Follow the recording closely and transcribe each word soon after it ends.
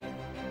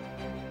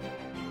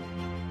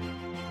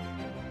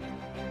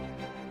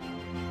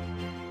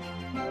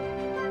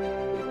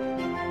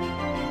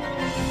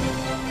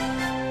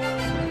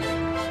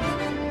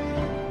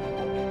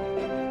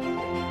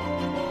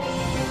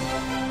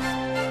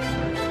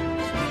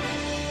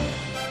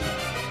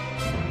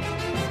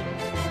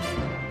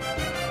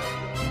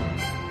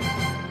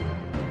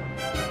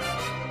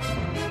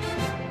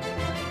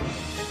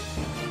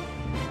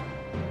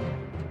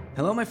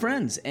Hello, my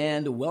friends,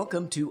 and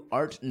welcome to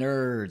Art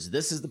Nerds.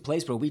 This is the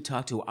place where we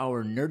talk to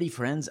our nerdy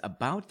friends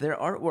about their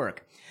artwork.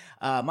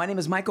 My name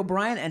is Mike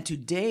O'Brien, and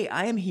today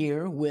I am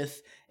here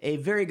with a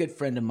very good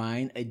friend of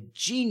mine, a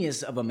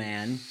genius of a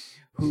man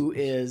who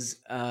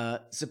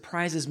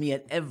surprises me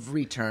at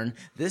every turn.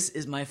 This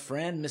is my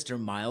friend, Mr.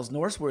 Miles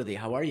Norseworthy.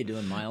 How are you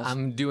doing, Miles?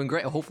 I'm doing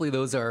great. Hopefully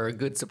those are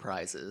good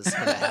surprises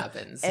when it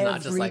happens.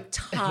 Not just like,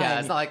 time. Yeah,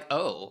 it's not like,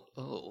 oh,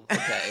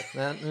 okay.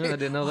 I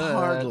didn't know that.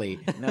 Hardly.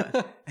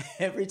 No,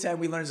 every time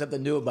we learn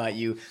something new about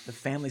you, the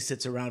family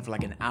sits around for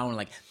like an hour and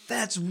like,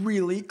 that's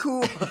really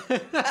cool.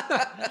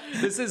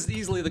 This is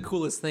easily the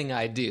coolest thing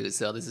I do,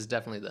 so this is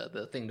definitely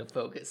the thing to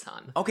focus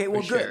on. Okay,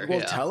 well, good. Sure, Well,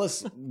 yeah. tell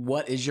us,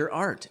 what is your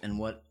art and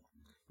what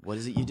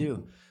is it you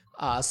do?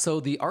 So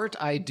the art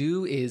I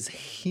do is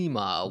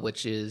HEMA,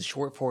 which is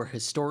short for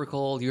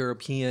Historical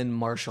European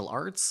Martial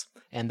Arts.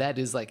 And that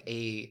is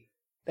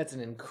that's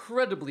an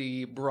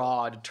incredibly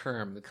broad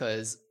term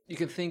because you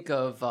can think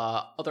of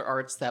other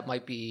arts that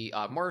might be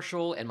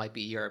martial and might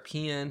be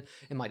European.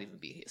 It might even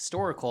be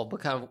historical,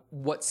 but kind of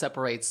what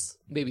separates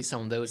maybe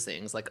some of those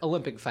things. Like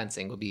Olympic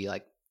fencing would be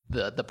like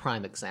the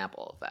prime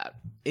example of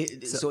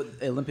that. So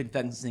Olympic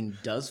fencing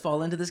does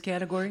fall into this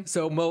category?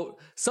 So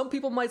some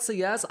people might say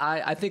yes.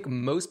 I think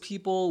most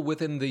people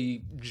within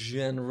the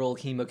general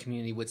HEMA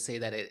community would say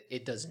that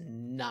it does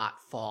not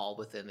fall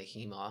within the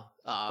HEMA.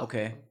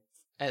 Okay.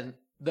 And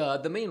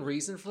the main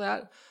reason for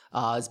that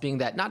is being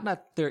that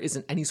not there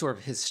isn't any sort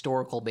of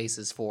historical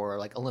basis for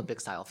like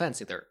Olympic style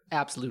fencing. There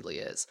absolutely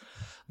is.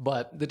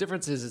 But the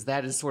difference is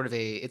that is sort of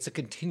it's a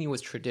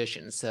continuous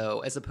tradition. So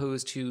as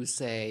opposed to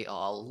say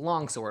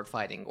longsword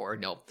fighting or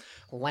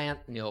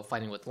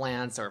fighting with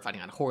lance or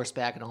fighting on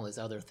horseback and all these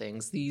other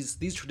things,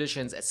 these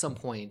traditions at some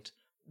point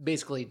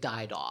basically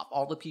died off.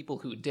 All the people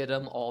who did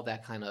them, all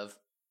that kind of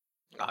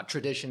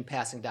tradition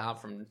passing down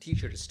from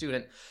teacher to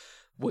student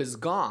was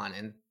gone,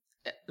 and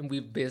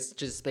we've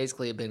just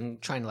basically been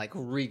trying to like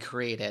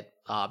recreate it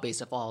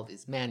based off all of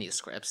these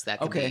manuscripts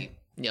that could be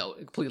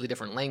completely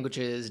different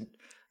languages.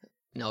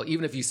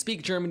 Even if you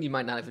speak German, you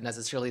might not even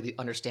necessarily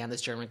understand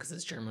this German because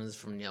this German is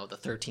from the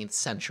 13th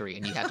century,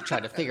 and you have to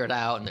try to figure it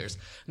out. And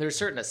there's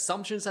certain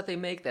assumptions that they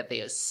make that they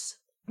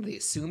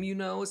assume you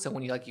know. So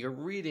when you're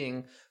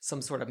reading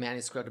some sort of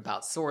manuscript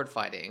about sword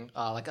fighting,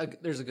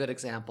 there's a good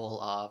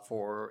example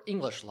for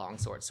English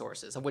longsword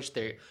sources, of which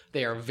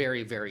they are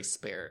very, very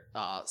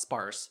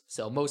sparse.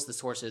 So most of the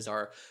sources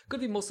are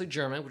going to be mostly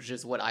German, which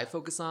is what I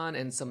focus on,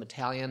 and some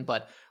Italian,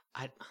 but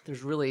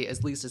there's really,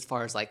 at least as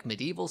far as like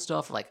medieval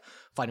stuff, like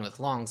fighting with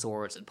long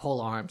swords and pole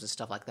arms and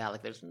stuff like that,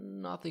 like there's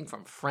nothing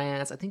from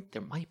France. I think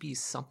there might be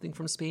something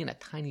from Spain, a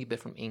tiny bit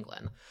from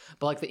England.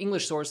 But like the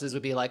English sources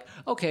would be like,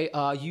 okay,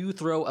 you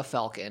throw a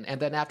falcon. And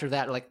then after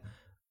that, like,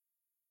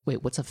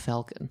 wait, what's a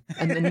falcon?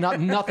 And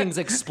then nothing's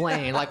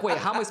explained. Like, wait,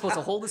 how am I supposed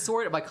to hold the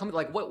sword? Am I coming?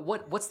 Like,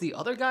 what's the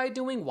other guy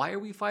doing? Why are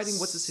we fighting?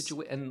 What's the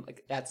situation? And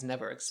like, that's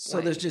never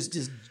explained. So there's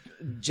just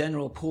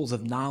general pools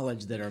of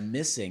knowledge that are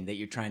missing that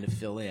you're trying to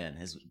fill in,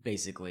 is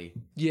basically.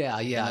 Yeah,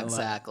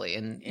 exactly.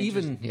 And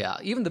even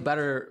the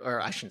better,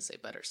 or I shouldn't say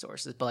better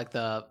sources, but like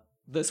the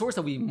source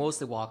that we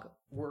mostly work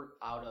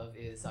out of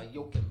is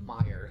Joachim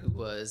Meyer, who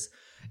was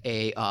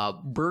a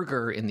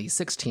burgher in the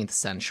 16th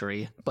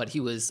century, but he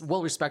was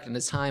well respected in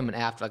his time and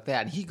after like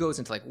that. And he goes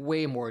into like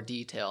way more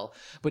detail,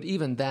 but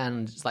even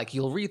then, like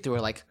you'll read through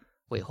it like,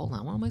 wait, hold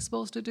on, what am I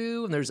supposed to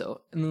do? And then a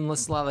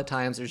lot of the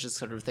times there's just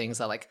sort of things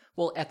that like,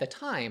 well, at the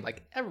time,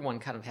 like everyone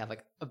kind of had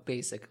like a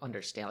basic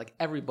understanding, like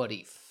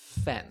everybody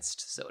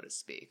fenced, so to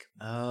speak.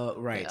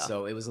 Right. Yeah.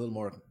 So it was a little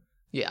more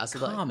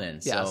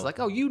common. Like, it's like,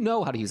 oh, you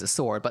know how to use a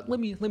sword, but let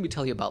me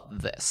tell you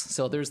about this.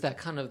 So there's that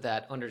kind of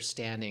that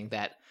understanding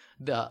that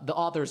the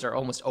authors are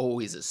almost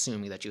always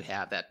assuming that you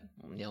have that.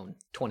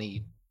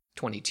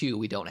 2022,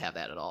 we don't have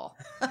that at all.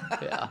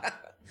 Yeah.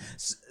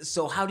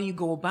 So how do you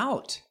go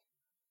about?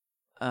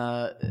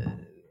 I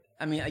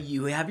mean,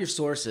 you have your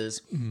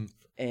sources,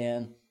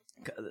 and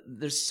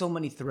there's so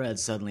many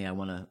threads. Suddenly, I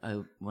want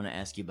to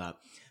ask you about,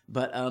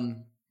 but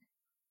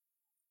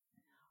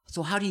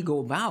so how do you go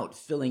about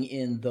filling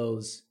in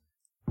those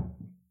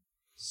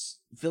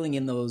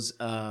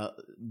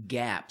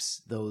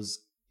gaps, those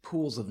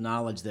pools of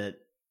knowledge that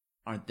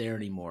aren't there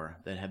anymore,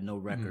 that have no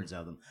records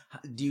of them?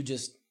 Do you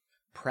just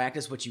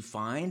practice what you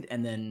find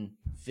and then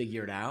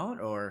figure it out,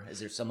 or is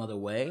there some other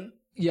way?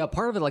 Yeah,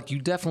 part of it, like, you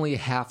definitely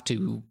have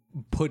to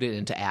put it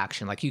into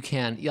action. Like, you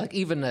can't, like,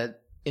 even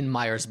in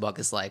Meyer's book,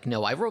 it's like,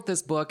 no, I wrote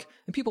this book,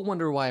 and people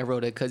wonder why I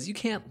wrote it, because you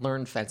can't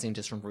learn fencing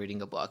just from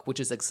reading a book, which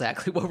is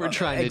exactly what we're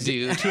trying to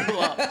do to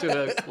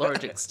a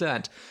large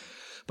extent.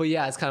 But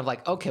yeah, it's kind of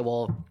like, okay,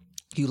 well,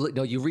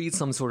 you read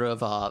some sort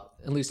of,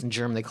 at least in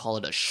German, they call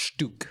it a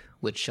Stück,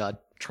 which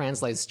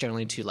translates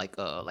generally to like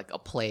a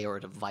play or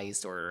a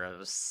device or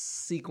a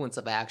sequence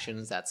of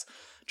actions that's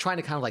trying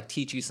to kind of like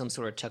teach you some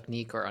sort of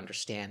technique or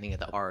understanding of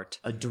the art.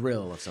 A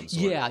drill of some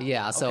sort.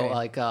 Yeah. So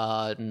Okay.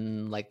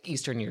 like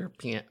Eastern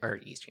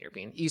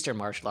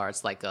martial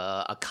arts, like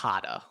a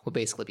kata would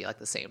basically be like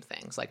the same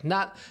things. Like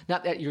not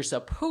that you're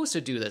supposed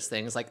to do this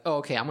thing. It's like, oh,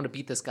 okay, I'm going to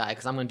beat this guy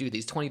because I'm going to do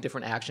these 20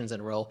 different actions in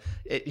a row.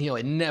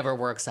 It never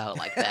works out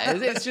like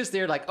that. It's just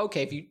they're like,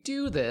 okay, if you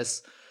do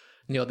this,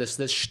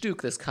 this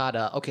shtuk, this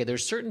kata, okay,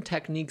 there's certain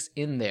techniques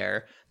in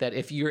there that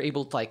if you're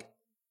able to like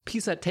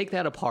take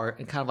that apart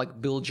and kind of like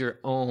build your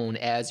own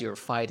as you're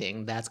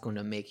fighting, that's going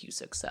to make you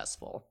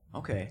successful.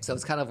 Okay. So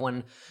it's kind of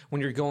when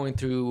you're going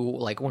through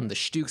like one of the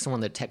shtuks and one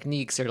of the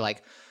techniques, they're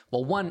like,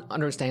 well, one,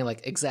 understanding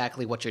like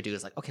exactly what you're doing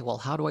is like, okay, well,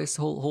 how do I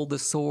hold the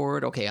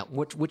sword? Okay,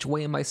 which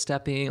way am I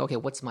stepping? Okay,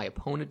 what's my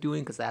opponent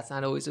doing? Because that's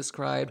not always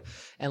described.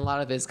 And a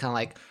lot of it is kind of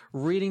like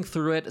reading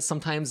through it,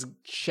 sometimes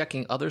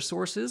checking other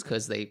sources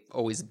because they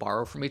always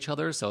borrow from each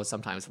other. So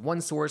sometimes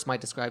one source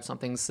might describe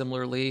something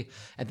similarly,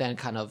 and then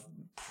kind of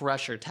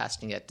pressure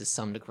testing it to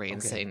some degree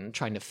and saying,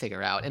 trying to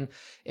figure out, and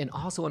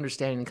also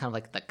understanding kind of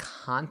like the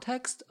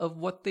context of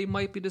what they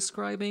might be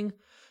describing.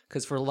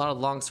 Because for a lot of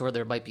longsword,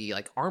 there might be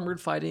like armored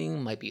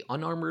fighting, might be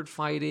unarmored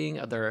fighting,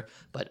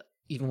 but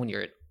even when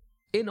you're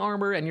in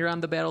armor and you're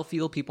on the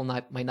battlefield, people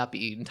might not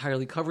be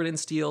entirely covered in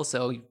steel,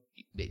 so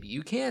maybe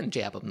you can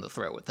jab them in the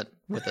throat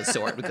with a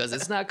sword because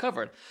it's not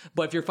covered.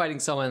 But if you're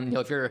fighting someone,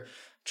 if you're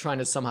trying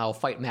to somehow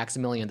fight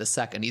Maximilian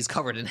II, he's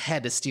covered in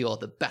head of steel,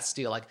 the best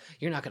steel, like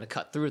you're not going to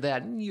cut through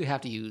that, and you have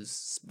to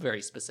use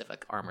very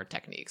specific armor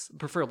techniques,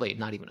 preferably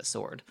not even a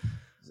sword.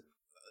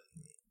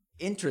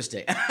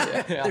 Interesting.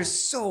 Yeah. There's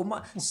so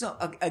much. So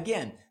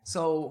again,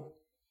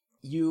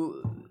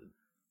 you're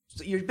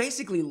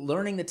basically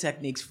learning the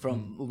techniques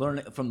from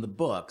the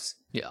books.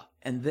 Yeah.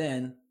 And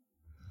then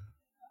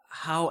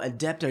how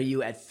adept are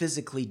you at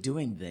physically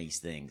doing these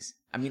things?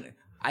 I mean,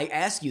 I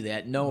ask you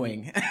that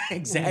knowing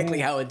exactly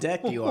how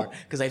adept you are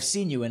because I've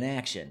seen you in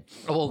action.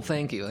 Well,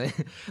 thank you.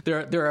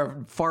 There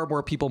are far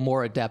more people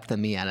more adept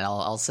than me, and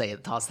I'll say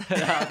it, toss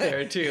that out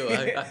there too.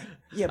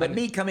 Yeah, but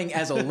me coming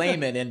as a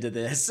layman into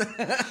this.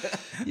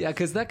 Yeah,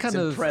 because that kind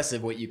it's of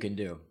impressive what you can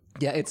do.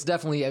 Yeah, it's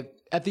definitely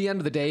at the end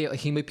of the day,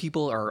 Hema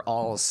people are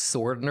all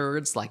sword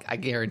nerds. Like I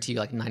guarantee you,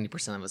 like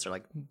 90% of us are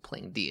like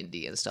playing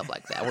D&D and stuff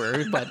like that.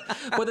 But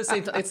at the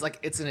same time,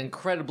 it's an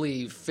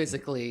incredibly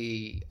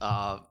physically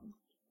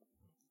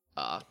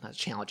not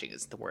challenging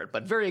is the word,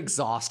 but very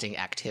exhausting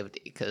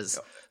activity because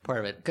part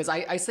of it. Because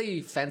I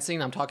say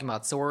fencing, I'm talking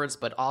about swords,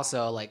 but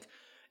also like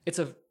it's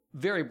a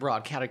very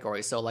broad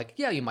category. So like,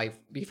 yeah, you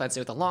might be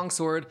fencing with a long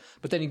sword,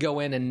 but then you go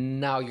in and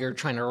now you're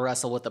trying to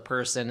wrestle with the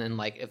person. And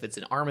like, if it's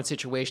an armored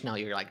situation, now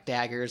you're like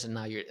daggers, and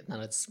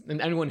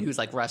and anyone who's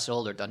like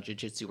wrestled or done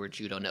jiu-jitsu or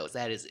judo knows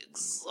that is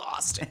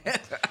exhausting.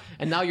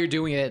 And now you're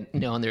doing it,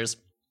 and there's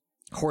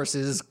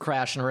horses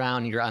crashing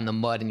around, and you're on the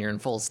mud and you're in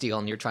full steel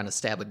and you're trying to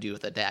stab a dude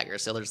with a dagger.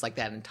 So there's like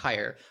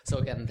so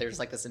again, there's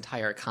like this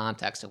entire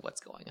context of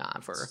what's going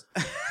on for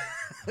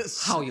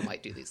how you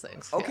might do these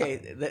things.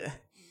 Okay. Yeah.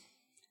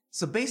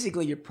 So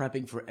basically, you're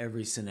prepping for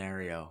every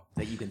scenario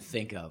that you can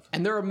think of.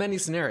 And there are many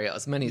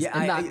scenarios,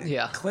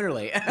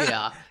 clearly.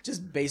 Yeah.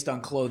 Just based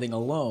on clothing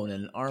alone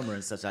and armor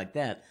and stuff like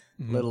that,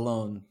 let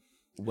alone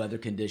weather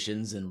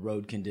conditions and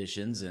road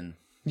conditions and...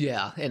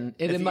 Yeah, and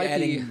it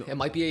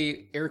might be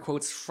a air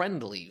quotes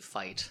friendly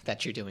fight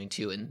that you're doing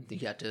too, and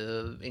you have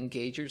to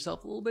engage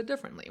yourself a little bit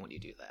differently when you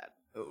do that.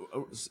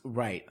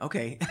 Right.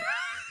 Okay.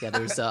 Yeah,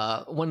 there's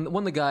one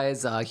of the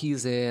guys.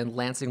 He's in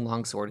Lansing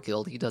Longsword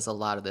Guild. He does a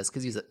lot of this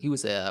because he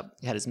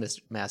had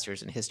his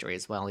master's in history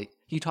as well.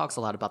 He talks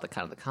a lot about the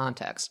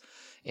context.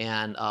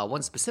 And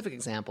one specific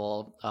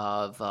example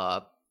of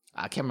I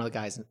can't remember the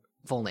guy's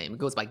full name. It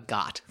goes by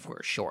Gott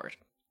for short.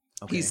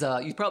 Okay.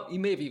 You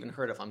may have even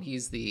heard of him.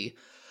 He's the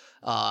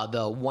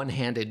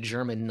one-handed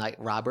German knight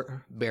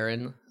robber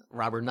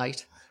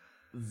knight.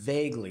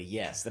 Vaguely,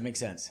 yes, that makes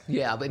sense.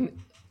 Yeah, but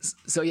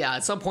so yeah,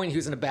 at some point he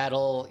was in a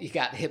battle. He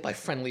got hit by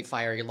friendly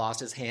fire. He lost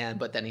his hand,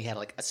 but then he had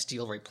like a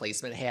steel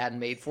replacement hand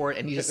made for it,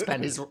 and he just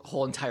spent his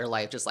whole entire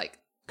life just like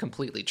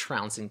completely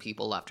trouncing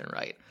people left and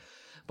right.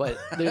 But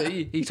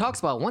he talks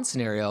about one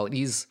scenario.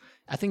 And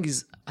I think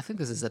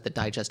this is at the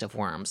Digestive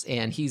Worms,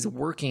 and he's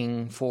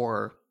working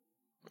for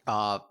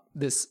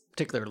this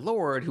particular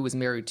lord who was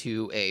married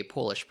to a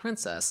Polish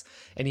princess,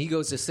 and he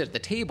goes to sit at the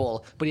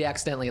table, but he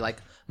accidentally like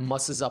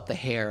musses up the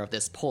hair of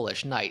this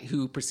Polish knight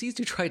who proceeds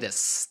to try to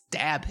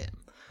stab him.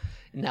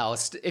 Now,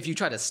 if you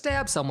try to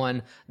stab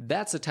someone,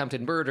 that's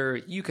attempted murder.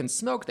 You can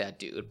smoke that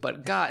dude.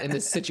 But God, in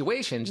this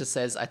situation, just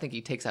says, I think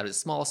he takes out his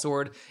small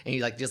sword and he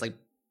just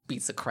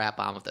beats the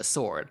crap out of him with the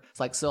sword.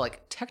 It's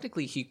like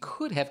technically he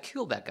could have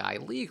killed that guy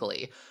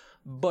legally.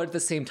 But at the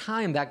same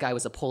time, that guy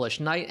was a Polish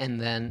knight, and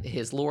then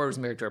his lord was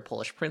married to a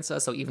Polish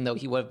princess. So even though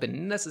he would have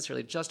been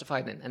necessarily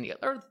justified in any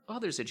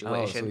other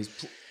situation,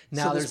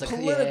 now there's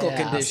political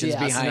conditions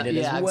behind it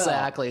as well. Yeah,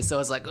 exactly. So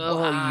it's like,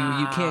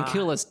 you can't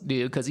kill us,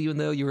 dude, because even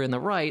though you were in the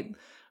right,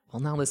 well,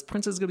 now this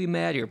prince is going to be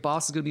mad, your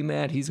boss is going to be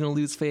mad, he's going to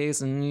lose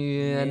face,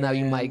 and now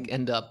you might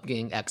end up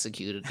getting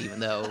executed, even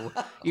though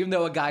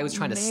a guy was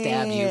trying to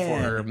stab you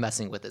for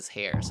messing with his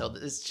hair. So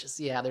it's just,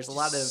 there's a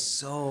lot of...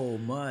 So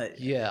much.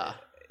 Yeah.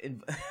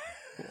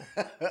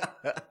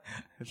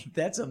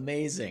 That's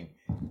amazing.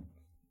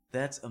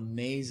 That's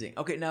amazing.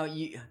 Okay, now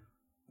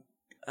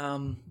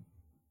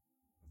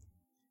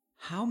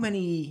how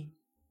many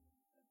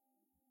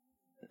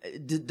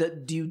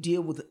do you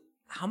deal with?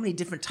 How many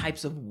different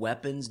types of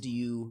weapons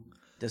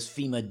does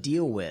FEMA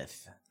deal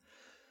with?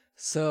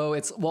 So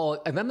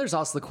and then there's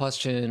also the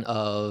question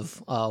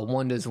of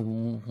when does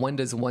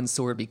one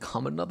sword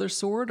become another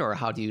sword, or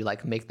how do you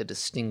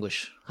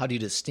distinguish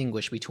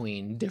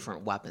between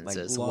different weapons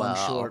as well?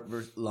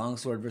 Long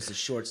sword versus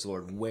short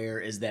sword. Where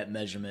is that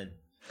measurement?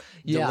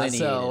 Yeah,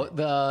 so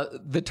a lot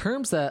of the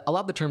terms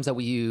that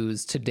we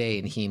use today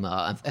in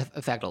HEMA,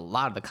 in fact, a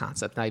lot of the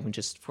concepts, not even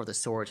just for the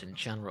swords in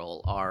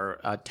general,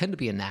 tend to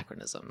be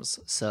anachronisms.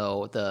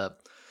 So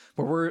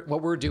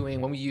what we're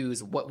doing when we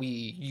use what we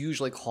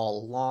usually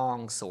call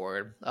long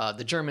sword,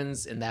 the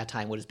Germans in that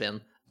time would have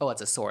been,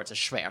 it's a sword, it's a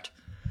Schwert.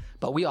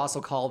 But we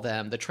also call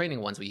them, the training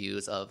ones we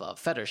use, of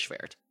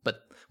Federschwert,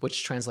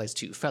 which translates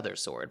to feather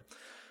sword.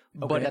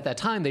 Okay. But at that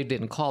time, they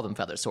didn't call them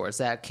feather swords.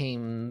 That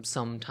came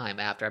some time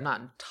after. I'm not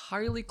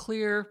entirely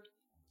clear.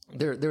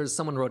 There's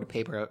someone wrote a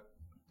paper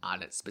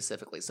on it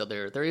specifically, so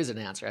there is an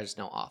answer. I just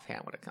know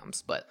offhand when it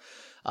comes. But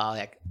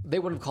they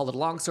would have called it a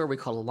long sword. We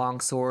call it a long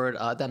sword.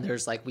 Then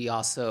there's we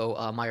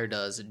also Meyer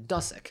does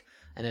Dusek.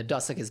 And a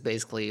Dusek is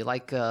basically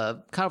kind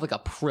of like a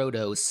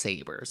proto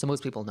saber. So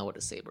most people know what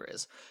a saber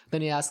is.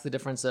 Then you ask the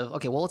difference of,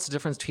 okay, well, what's the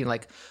difference between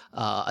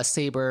a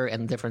saber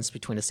and the difference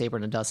between a saber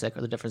and a Dusek,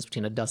 or the difference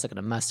between a Dusek and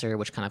a Messer,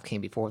 which kind of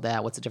came before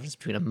that? What's the difference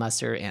between a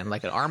Messer and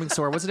an arming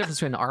sword? What's the difference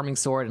between an arming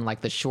sword and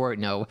the short,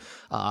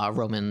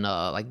 Roman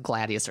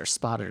gladius or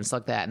spada and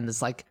stuff like that? And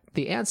it's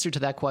the answer to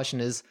that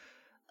question is,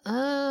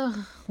 they're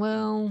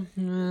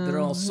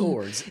all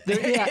swords.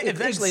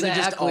 Eventually, they're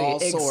just all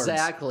swords.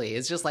 Exactly.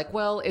 It's just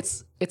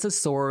it's a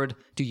sword.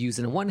 Do you use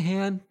it in one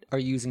hand? Are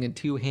you using it in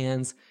two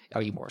hands?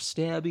 Are you more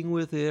stabbing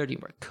with it? Are you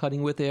more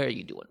cutting with it? Are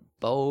you doing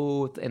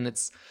both? And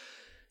it's,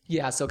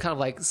 so kind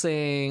of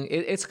saying,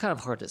 it's kind of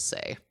hard to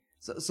say.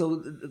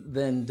 So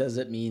then does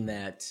it mean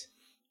that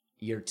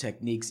your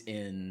techniques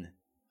in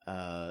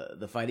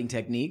the fighting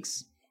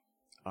techniques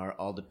are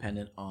all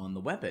dependent on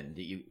the weapon?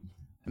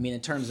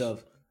 In terms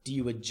of, do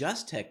you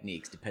adjust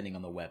techniques depending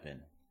on the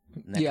weapon?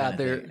 Yeah,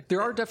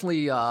 there are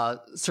definitely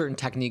certain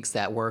techniques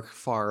that work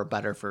far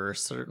better for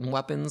certain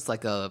weapons.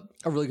 A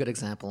really good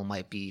example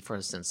might be, for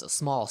instance, a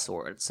small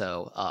sword.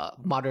 So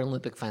modern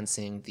Olympic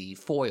fencing, the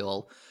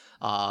foil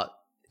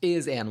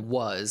is and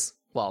was,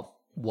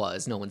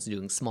 no one's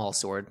doing small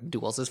sword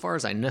duels as far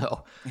as I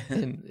know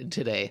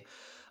today.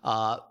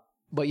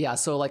 But yeah,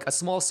 so a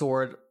small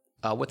sword,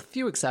 with a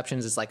few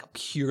exceptions, is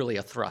purely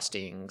a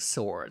thrusting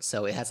sword.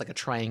 So it has a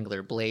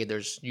triangular blade.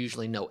 There's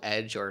usually no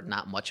edge or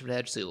not much of an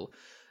edge. So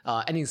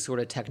any sort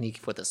of technique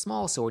with a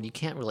small sword, you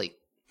can't really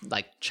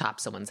chop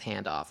someone's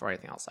hand off or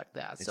anything else like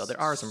that. So there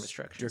are some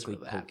restrictions for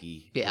that.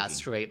 Pokey. Yeah,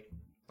 straight.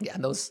 Yeah,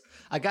 and those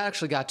I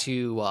actually got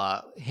to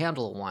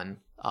handle one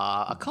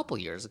a couple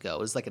years ago. It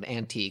was an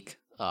antique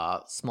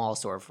small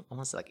sword from, I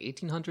want to say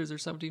 1800s or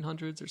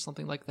 1700s or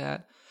something like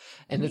that.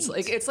 And Neat.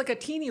 it's a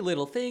teeny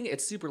little thing.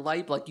 It's super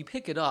light. You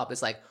pick it up,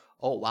 it's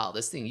oh wow,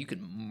 this thing, you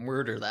can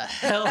murder the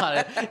hell out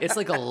of it. It's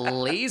a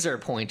laser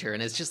pointer,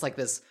 and it's just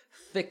this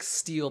thick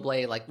steel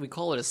blade. We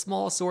call it a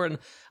small sword, and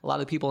a lot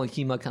of people in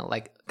HEMA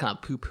kind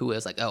of poo-poo it.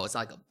 It's it's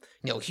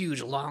a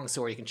huge long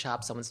sword you can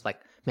chop someone's.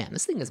 Man,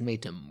 this thing is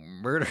made to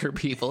murder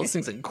people. This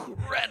thing's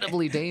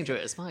incredibly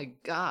dangerous. My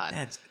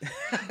God.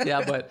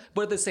 Yeah, but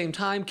at the same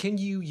time, can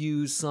you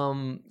use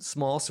some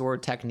small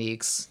sword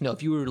techniques?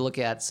 If you were to look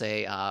at,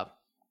 say,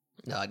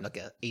 look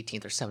at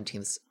 18th or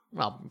 17th,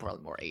 well,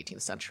 probably more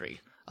 18th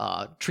century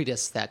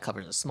treatise that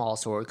covers a small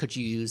sword, could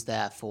you use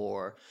that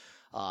for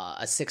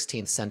a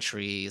 16th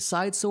century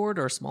side sword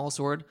or a small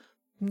sword?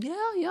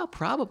 Yeah,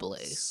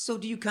 probably. So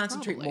do you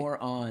concentrate more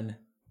on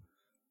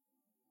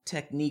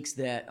techniques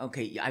that,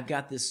 okay, I've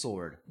got this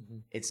sword.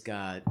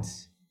 Mm-hmm.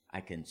 I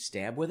can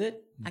stab with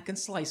it. Mm-hmm. I can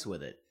slice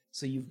with it.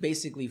 So you've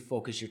basically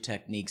focused your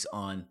techniques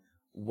on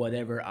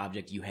whatever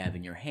object you have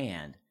in your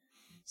hand.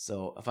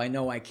 So if I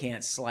know I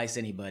can't slice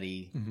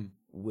anybody mm-hmm.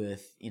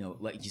 with,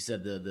 like you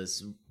said,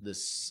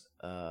 this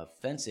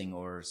fencing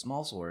or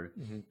small sword,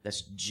 mm-hmm.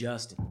 that's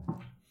just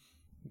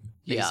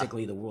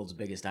basically the world's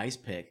biggest ice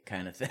pick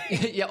kind of thing.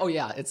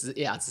 It's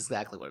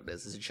exactly what it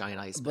is. It's a giant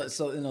ice pick. But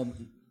so,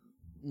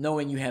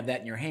 knowing you have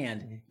that in your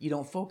hand, you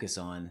don't focus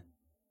on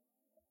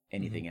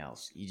anything mm-hmm.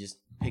 else. You just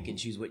pick and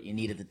choose what you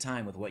need at the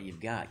time with what you've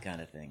got, kind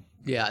of thing.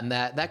 Yeah, and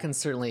that can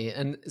certainly,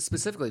 and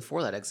specifically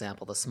for that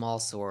example, the small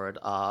sword,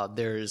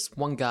 there's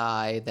one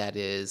guy that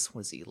is,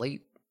 I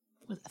think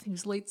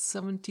he's late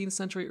 17th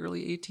century,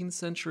 early 18th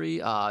century,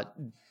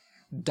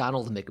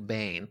 Donald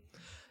McBain.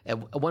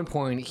 At one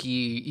point,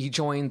 he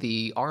joined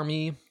the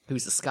army. He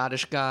was a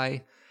Scottish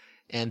guy,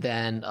 and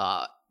then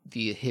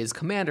his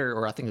commander,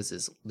 or I think it was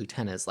his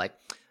lieutenant, is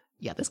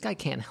yeah, this guy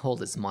can't hold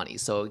his money.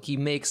 So he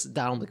makes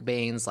Donald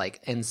McBain's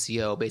like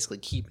NCO basically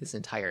keep his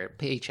entire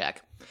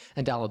paycheck.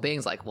 And Donald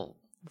McBain's like, well,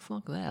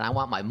 fuck that. I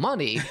want my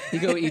money.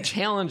 He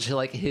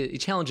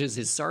challenges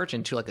his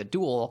sergeant to like a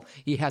duel.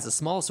 He has a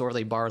small sword that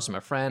he borrows from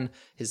a friend.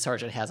 His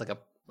sergeant has like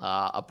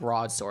a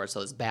broadsword,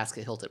 so his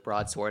basket hilted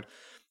broadsword.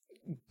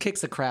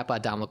 Kicks the crap out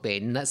of Donald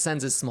McBain and that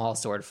sends his small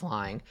sword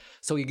flying.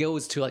 So he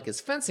goes to like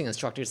his fencing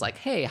instructor. He's like,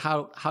 hey,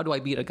 how do I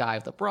beat a guy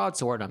with a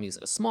broadsword? I'm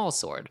using a small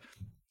sword.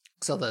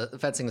 So the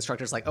fencing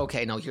instructor's like,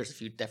 okay, no, here's a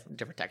few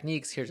different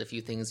techniques. Here's a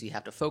few things you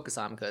have to focus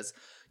on because,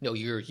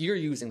 you're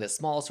using this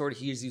small sword.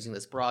 He's using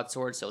this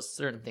broadsword. So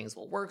certain things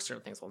will work.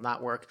 Certain things will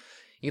not work.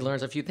 He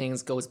learns a few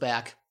things, goes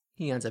back.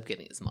 He ends up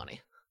getting his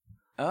money.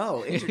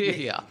 Oh,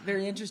 interesting. Yeah.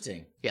 Very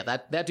interesting. Yeah,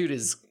 that dude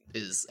is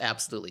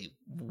absolutely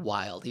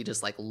wild. He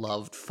just like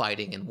loved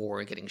fighting in war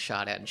and getting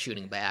shot at and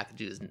shooting back.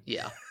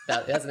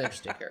 That's an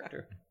interesting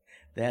character.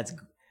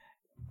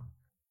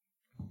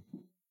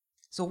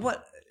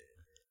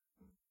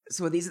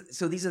 So these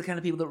are the kind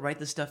of people that write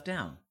the stuff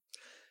down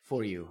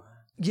for you.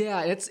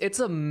 Yeah, it's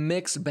a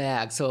mixed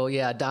bag. So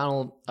yeah,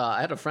 Donald,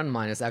 I had a friend of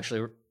mine who's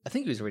actually, I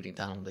think he was reading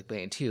Donald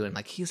McBain too, and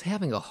like he's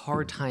having a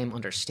hard time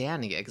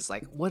understanding it because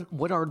like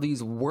what are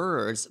these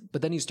words?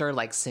 But then he started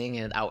like saying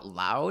it out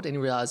loud, and he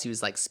realized he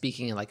was like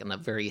speaking in like in a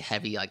very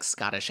heavy like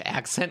Scottish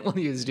accent when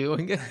he was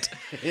doing it.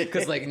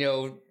 Because like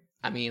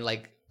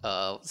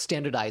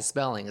standardized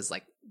spelling is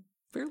like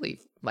fairly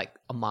like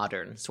a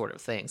modern sort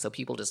of thing. So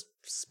people just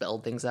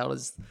spelled things out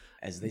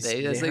as they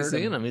say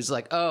them. He's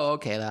like, oh,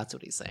 okay, that's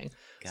what he's saying.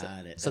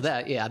 Got it. So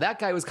that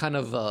guy was kind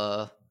of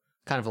a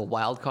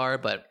wild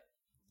card, but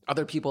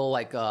other people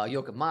like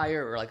Joachim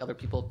Meyer or like other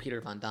people,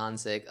 Peter von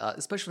Danzig,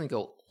 especially when you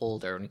go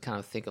older and you kind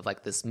of think of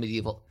like this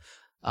medieval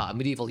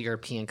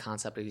European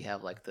concept where you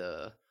have like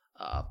the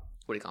what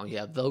do you call them? You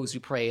have those who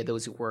pray,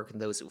 those who work, and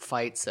those who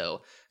fight.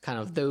 So kind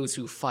of those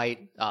who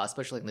fight,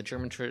 especially in the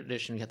German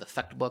tradition, you have the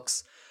Fecht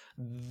books.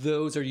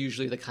 Those are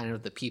usually the kind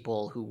of the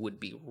people who would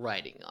be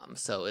writing them.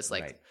 So it's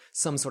like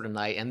some sort of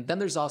knight. And then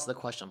there's also the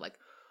question of like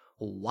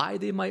why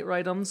they might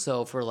write them.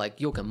 So for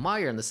like Joachim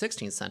Meyer in the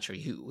 16th century,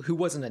 who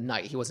wasn't a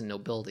knight, he wasn't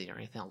nobility or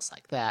anything else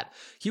like that.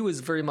 He was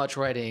very much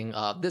writing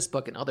this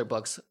book and other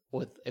books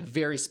with a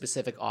very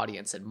specific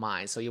audience in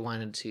mind. So you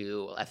wanted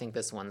to, I think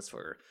this one's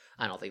for,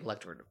 I don't know, the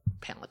Elector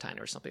Palatine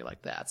or something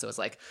like that. So it's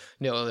like,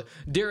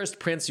 dearest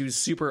prince, who's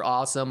super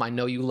awesome. I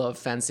know you love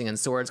fencing and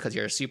swords because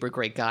you're a super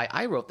great guy.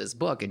 I wrote this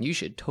book and you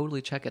should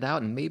totally check it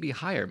out and maybe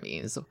hire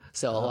me. So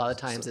a lot of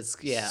times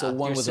So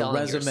one was a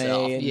resume.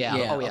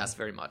 Oh yes,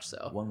 very much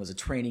so. One was a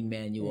training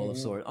manual of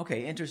sort.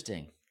 Okay,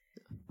 interesting.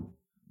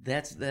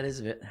 That is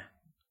a bit.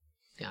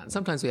 Yeah, and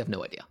sometimes we have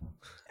no idea.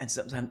 And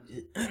sometimes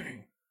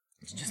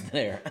it's just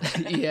there.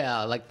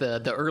 Yeah, like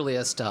the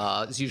earliest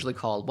is usually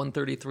called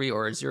 133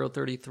 or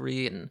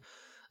 033, and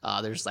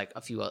there's like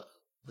a few.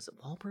 Was it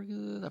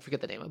Walpurga? I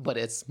forget the name, but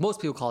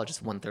most people call it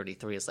just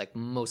 133. It's like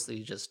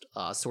mostly just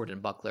sword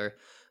and buckler.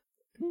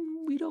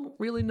 We don't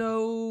really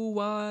know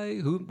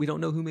we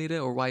don't know who made it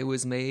or why it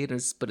was made,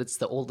 but it's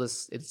the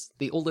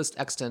oldest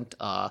extant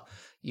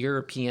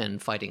European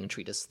fighting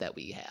treatise that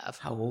we have.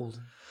 How old?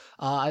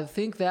 I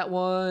think that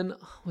one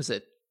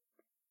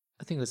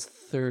I think it was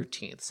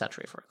 13th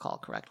century, if I recall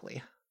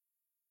correctly.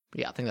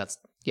 Yeah, I think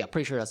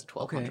pretty sure that's the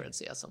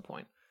 1200s, at some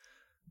point.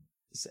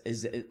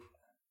 Is it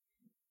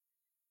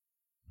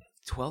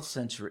 12th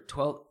century,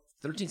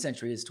 13th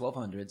century is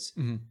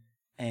 1200s,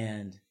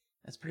 and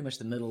that's pretty much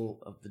the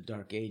middle of the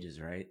Dark Ages,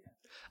 right?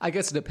 I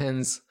guess it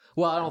depends.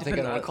 Well, I don't think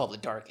I would call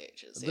it the Dark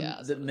Ages.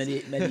 The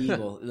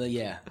medieval,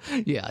 yeah.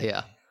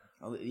 Yeah.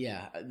 Oh,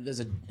 yeah, there's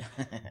a...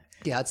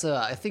 Yeah, it's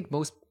I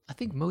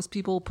think most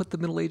people put the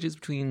Middle Ages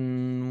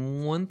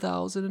between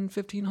 1000 and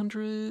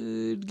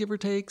 1500, give or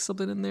take,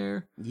 something in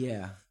there.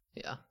 Yeah.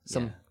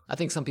 I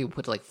think some people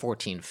put like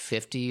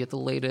 1450 at the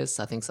latest.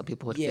 I think some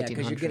people put 1500. Yeah,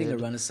 because you're getting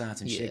the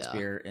Renaissance and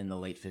Shakespeare in the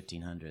late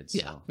 1500s.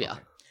 So. Yeah.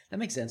 That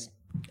makes sense.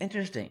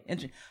 Interesting.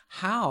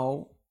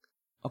 How...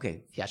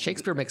 Okay. Yeah,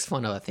 Shakespeare makes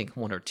fun of, I think,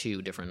 one or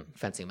two different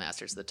fencing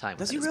masters at the time.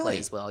 Does he really?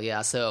 Plays well.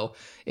 Yeah, so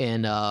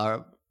in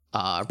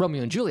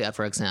Romeo and Juliet,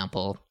 for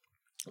example...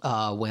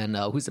 when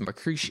who's the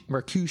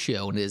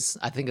Mercutio and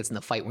I think it's in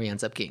the fight where he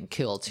ends up getting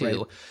killed too.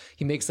 Right.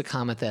 He makes the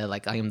comment that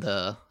like I'm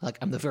the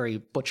very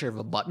butcher of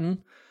a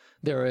button.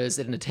 There is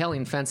an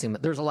Italian fencing.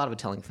 There's a lot of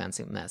Italian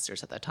fencing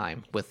masters at that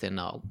time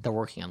they're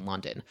working in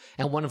London,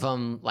 and one of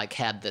them like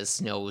had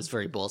this was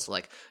very bold. So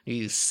like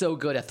he's so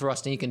good at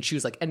thrusting, he can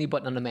choose like any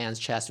button on a man's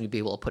chest and he'd be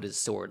able to put his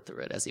sword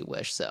through it as he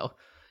wished. So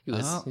he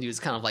was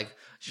kind of like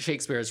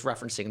Shakespeare is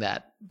referencing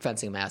that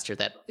fencing master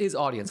that his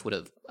audience would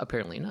have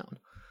apparently known.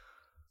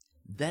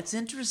 That's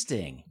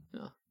interesting.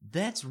 Yeah.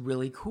 That's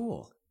really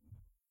cool.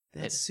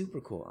 That's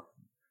super cool.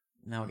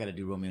 Now I got to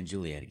do Romeo and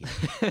Juliet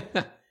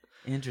again.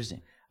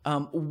 Interesting.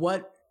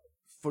 What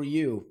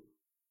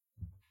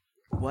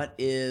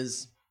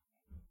is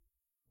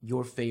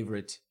your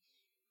favorite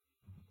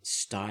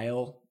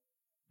style,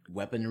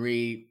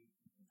 weaponry?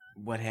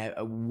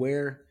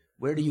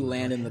 Where do you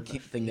land in the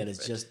thing that is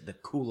just the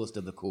coolest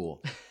of the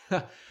cool?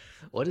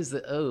 What is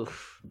the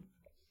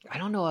I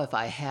don't know if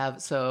I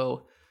have.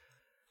 So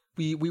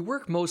we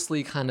work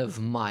mostly kind of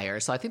Meyer.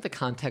 So I think the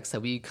context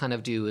that we kind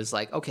of do is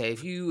like, okay,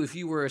 if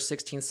you were a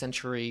 16th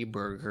century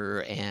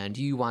burgher and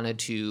you wanted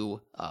to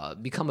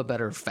become a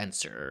better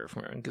fencer,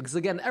 because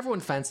again,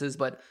 everyone fences,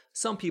 but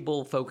some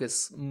people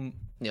focus,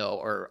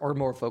 or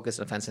more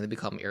focused on fencing, they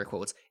become, air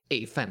quotes,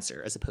 a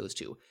fencer as opposed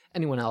to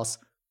anyone else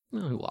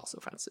who also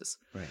fences.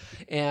 Right.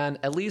 And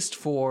at least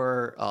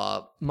for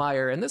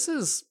Meyer, and this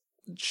is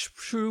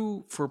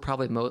true for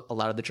probably a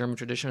lot of the German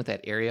tradition of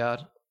that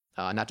area.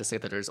 Not to say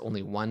that there's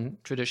only one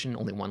tradition,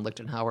 only one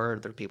Lichtenhauer.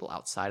 There are people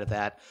outside of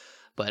that.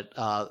 But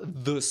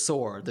the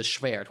sword, the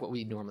Schwert, what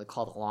we normally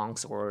call the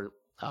longsword,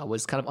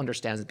 was kind of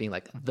understood as being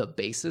like the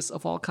basis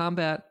of all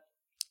combat.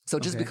 So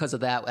just because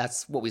of that,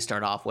 that's what we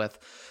start off with.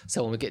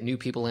 So when we get new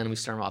people in, we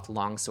start off with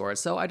longsword.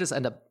 So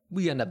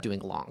we end up doing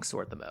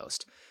longsword the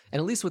most. And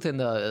at least within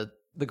the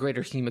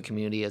greater HEMA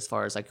community, as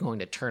far as like going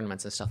to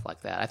tournaments and stuff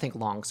like that, I think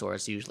longsword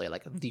is usually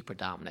like the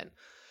predominant.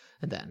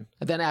 And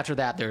then after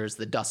that, there's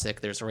the Dusek,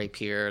 there's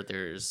rapier,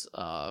 there's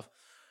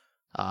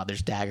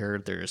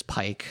dagger, there's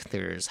pike,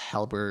 there's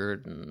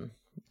halberd, and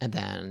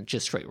then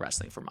just straight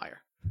wrestling for Meyer.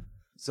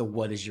 So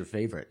what is your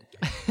favorite?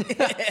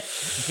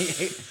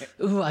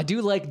 Ooh, I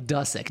do like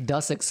Dusek.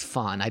 Dusek's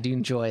fun. I do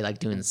enjoy like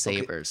doing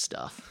saber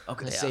stuff.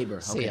 Okay, yeah.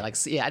 Saber. Okay.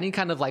 So any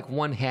kind of like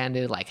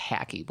one-handed like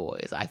hacky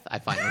boys, I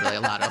find really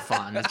a lot of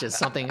fun. It's just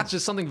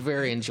something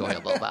very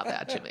enjoyable about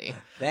that to me.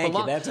 Thank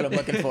you. That's what I'm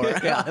looking for.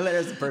 Yeah,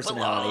 there's the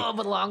personality.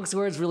 But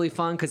longsword's really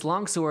fun because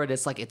longsword,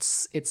 it's like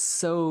it's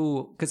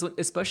so, because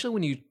especially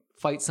when you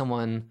fight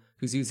someone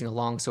who's using a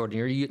longsword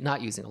and you're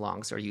not using a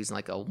longsword, you're using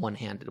like a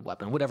one-handed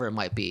weapon, whatever it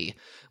might be.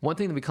 One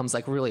thing that becomes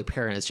like really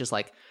apparent is just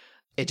like,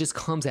 it just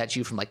comes at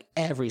you from like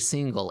every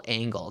single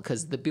angle,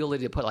 because the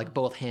ability to put like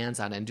both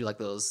hands on it and do like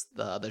those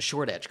the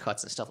short edge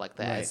cuts and stuff like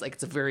that. Right. It's like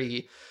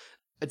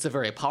it's a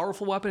very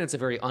powerful weapon. It's a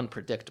very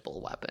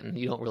unpredictable weapon.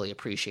 You don't really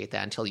appreciate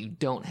that until you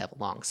don't have a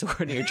longsword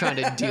and you're trying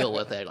to deal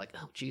with it. Like,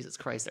 oh, Jesus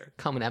Christ, they're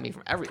coming at me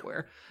from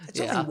everywhere. It's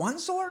only one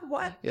sword?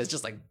 What? Yeah, it's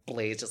just like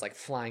blades just like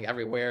flying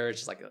everywhere. It's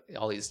just like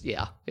all these,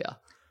 yeah.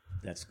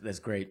 That's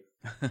great.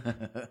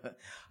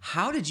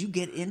 How did you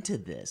get into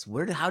this?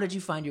 How did you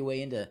find your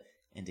way into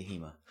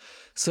HEMA?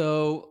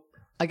 So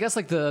I guess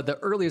like the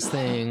earliest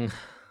thing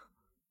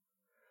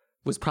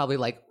was probably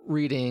like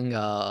reading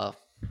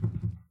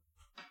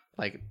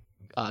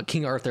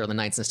King Arthur and the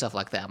Knights and stuff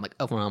like that. I'm like,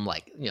 when I'm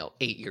like,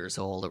 8 years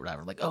old or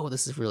whatever, like, oh,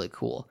 this is really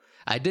cool.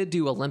 I did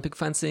do Olympic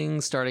fencing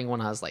starting when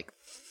I was like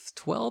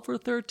 12 or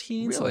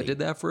 13. Really? So I did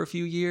that for a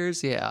few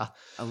years. Yeah.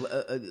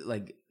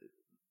 Like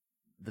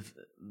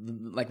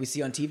we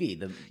see on TV.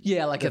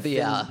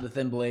 The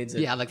thin blades.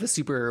 Yeah, like the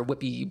super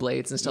whippy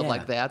blades and stuff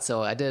like that.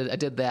 So I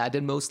did that. I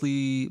did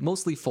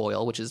mostly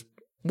foil, which is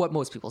what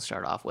most people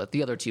start off with.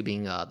 The other two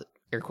being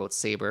air quotes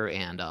saber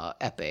and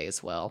epee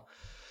as well.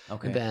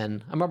 Okay. And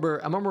then I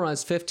remember when I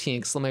was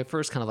 15, so my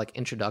first kind of like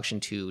introduction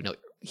to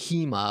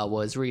HEMA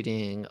was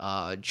reading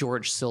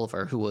George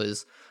Silver, who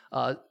was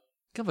kind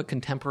of a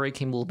contemporary,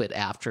 came a little bit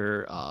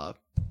after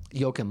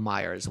Joachim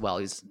Meyer as well.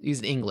 He's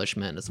an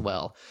Englishman as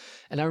well.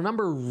 And I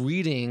remember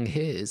reading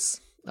his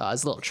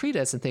little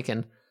treatise and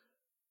thinking,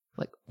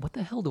 like, what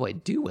the hell do I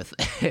do with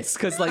this?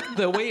 Because like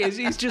the way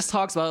he just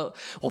talks about,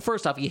 well,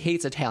 first off, he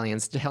hates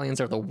Italians. Italians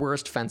are the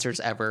worst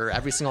fencers ever.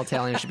 Every single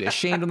Italian should be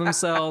ashamed of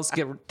themselves.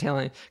 Get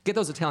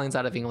those Italians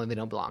out of England. They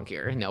don't belong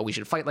here. We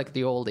should fight like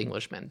the old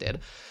Englishmen did.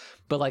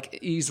 But like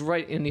he's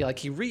right, and he like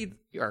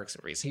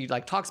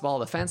talks about all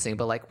the fencing.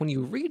 But like when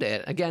you read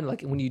it again,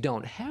 like when you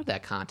don't have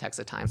that context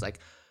at times, like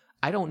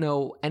I don't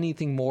know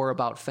anything more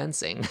about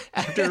fencing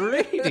after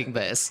reading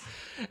this.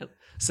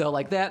 So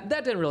like that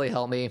didn't really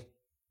help me.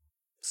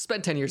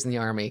 Spent 10 years in the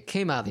Army,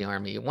 came out of the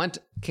Army,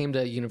 came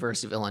to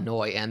University of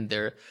Illinois,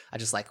 and I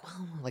just like,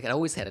 well, like I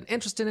always had an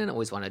interest in it,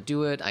 always wanted to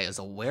do it. I was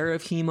aware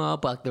of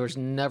HEMA, but there was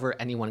never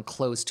anyone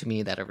close to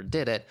me that ever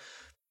did it.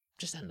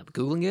 Just ended up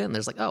Googling it, and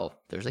there's like, oh,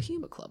 there's a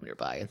HEMA club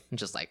nearby.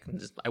 And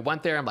I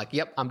went there, I'm like,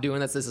 yep, I'm doing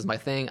this. This is my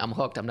thing. I'm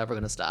hooked. I'm never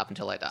going to stop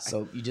until I die.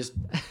 So you just,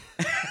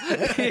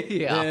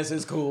 yeah, this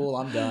is cool.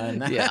 I'm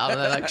done. Yeah, and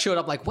then I showed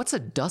up like, what's a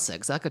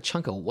Dusek? Is that like a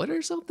chunk of wood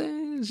or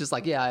something? It's just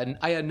like, yeah,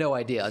 I had no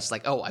idea. It's just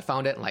like, oh, I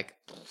found it, and like,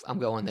 I'm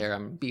going there.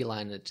 I'm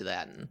beelining it to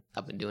that, and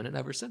I've been doing it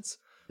ever since.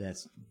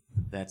 That's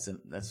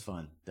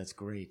fun. That's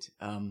great.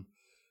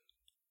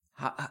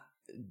 How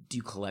do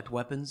you collect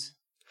weapons?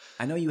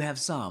 I know you have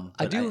some.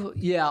 I do.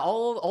 Yeah,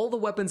 all the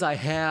weapons I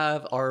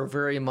have are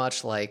very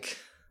much like,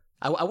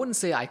 I wouldn't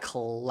say I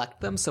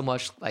collect them so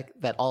much like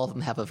that all of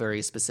them have a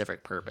very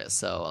specific purpose.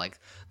 So like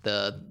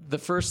the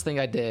first thing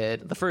I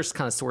did, the first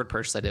kind of sword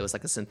purchase I did was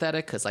like a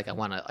synthetic, because like I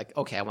want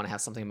to have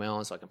something of my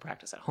own so I can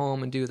practice at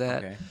home and do that.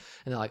 Okay.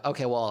 And they're like,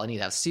 okay, well I need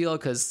to have steel,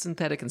 because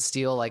synthetic and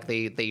steel, like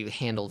they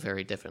handle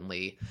very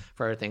differently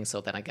for everything. So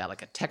then I got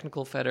like a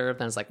technical fetter.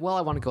 Then it's like, well,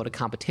 I want to go to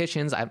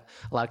competitions. A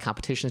lot of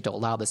competitions don't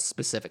allow this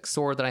specific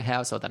sword that I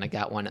have. So then I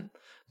got one,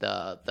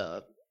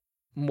 the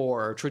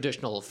more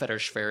traditional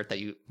Federschwert that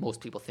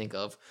most people think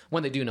of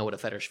when they do know what a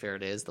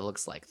Federschwert is, that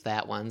looks like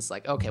that one's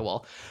like, okay,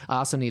 well, I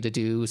also need to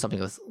do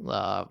something with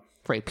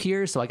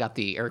rapier. So I got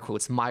the air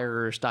quotes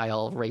Meyer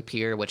style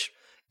rapier, which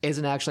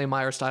isn't actually a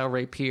Meyer style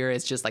rapier.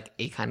 It's just like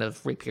a kind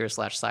of rapier /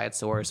 side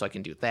sword. So I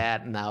can do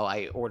that. And now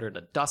I ordered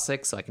a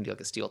Dusek, so I can do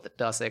like a steel with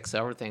the Dusek. So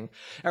everything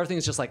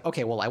is just like,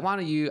 okay, well, I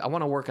want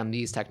to work on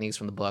these techniques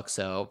from the book.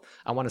 So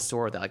I want a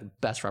sword that like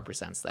best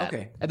represents that.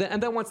 Okay.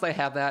 And then once I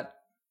have that,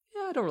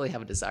 yeah, I don't really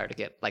have a desire to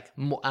get like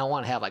I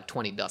want to have like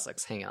 20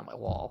 Duseks hanging on my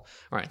wall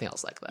or anything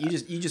else like that.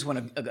 You just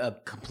want a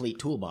complete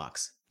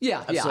toolbox.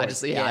 Yeah, I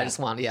just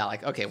want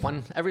like okay,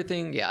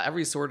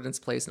 every sword in its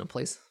place and a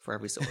place for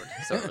every sword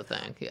sort of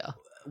thing. Yeah.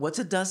 What's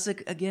a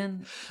Dusek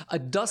again? A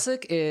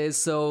Dusek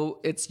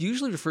it's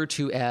usually referred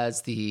to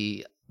as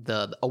a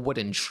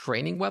wooden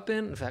training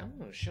weapon. In fact, I'm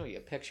going to show you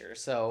a picture.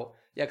 So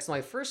yeah, because when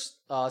I first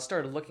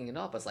started looking it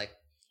up, I was like,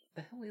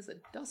 the hell is a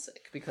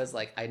Dusek? Because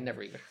like I'd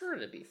never even heard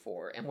of it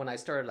before. And when I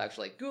started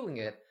actually like Googling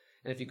it,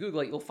 and if you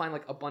Google it, you'll find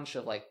like a bunch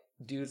of like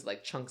dudes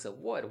like chunks of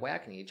wood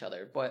whacking each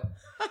other. But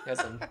there's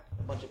a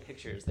bunch of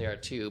pictures there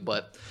too.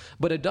 But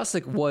a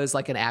Dusek was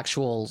like an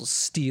actual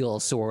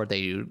steel sword that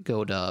you'd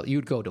go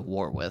to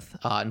war with.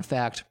 In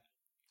fact,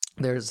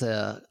 there's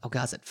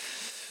is it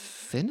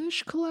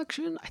Finnish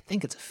collection? I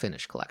think it's a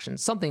Finnish collection,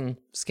 something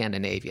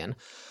Scandinavian.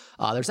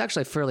 There's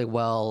actually a fairly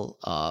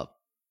well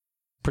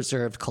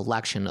preserved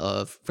collection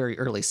of very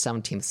early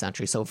 17th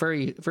century, so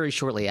very, very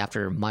shortly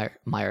after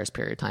Meyer's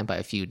period of time by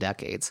a few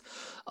decades,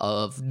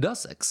 of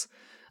Duseks.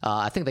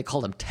 I think they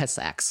called them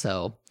Tesaks.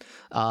 So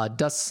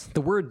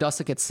the word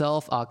Dusek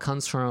itself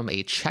comes from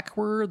a Czech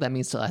word that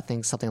means, I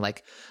think, something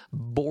like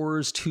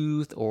boar's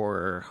tooth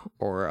or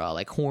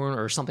like horn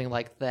or something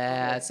like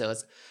that. Okay.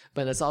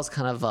 But it's also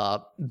kind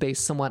of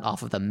based somewhat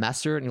off of the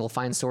Messer, and you'll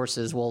find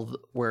sources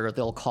where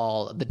they'll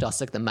call the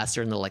Dusek the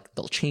Messer, and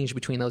they'll change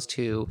between those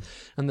two.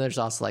 And there's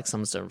also like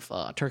some sort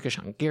of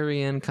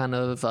Turkish-Hungarian kind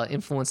of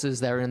influences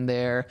that are in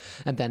there.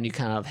 And then you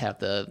kind of have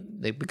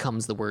it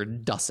becomes the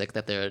word Dusek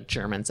that the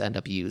Germans end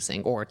up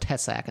using, or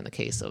Tesak in the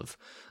case of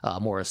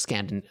more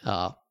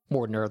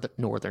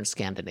northern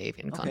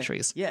Scandinavian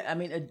countries. Yeah, I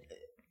mean,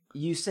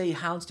 you say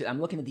houndstooth.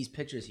 I'm looking at these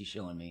pictures he's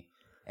showing me,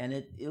 and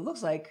it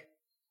looks like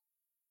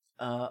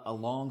a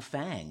long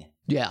fang.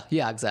 Yeah,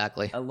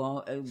 exactly.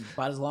 About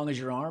as long as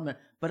your arm.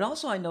 But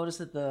also, I noticed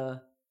that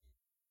the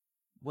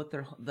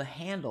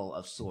handle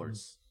of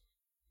swords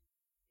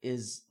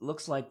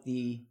looks like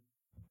each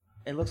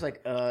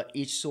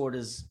sword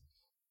is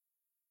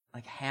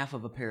like half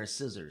of a pair of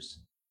scissors.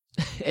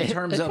 In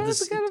terms of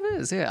this, kind of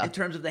is, yeah. In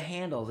terms of the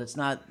handles, it's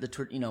not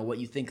what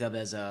you think of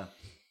as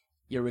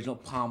your original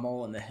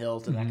pommel and the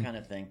hilt and that kind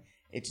of thing.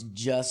 It's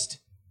just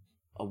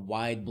a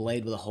wide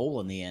blade with a hole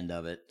in the end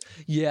of it.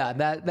 Yeah,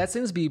 that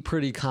seems to be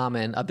pretty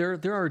common.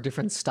 There are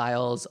different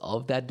styles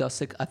of that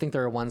Dusek. I think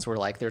there are ones where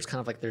like there's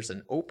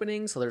an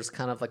opening, so there's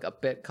kind of like a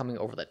bit coming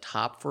over the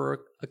top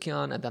for a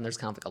kyon, and then there's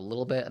kind of like a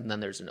little bit, and then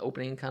there's an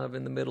opening kind of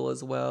in the middle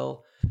as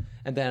well.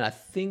 And then I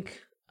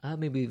think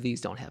maybe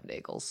these don't have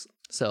nagels.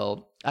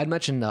 So I'd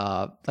mentioned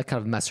like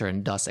kind of Messer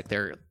and Dusek.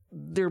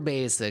 They're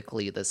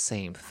basically the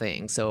same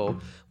thing. So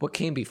what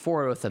came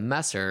before with the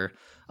Messer,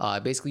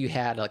 basically you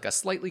had like a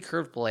slightly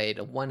curved blade,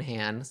 one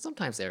hand.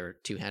 Sometimes they're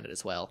two-handed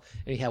as well.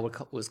 And you had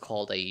what was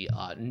called a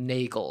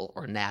nagel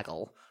or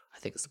nagel, I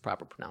think is the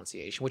proper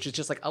pronunciation, which is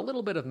just like a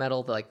little bit of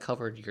metal that like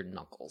covered your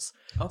knuckles.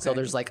 Okay. So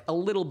there's like a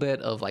little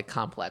bit of like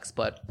complex,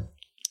 but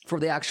for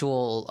the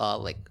actual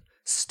like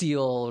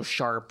steel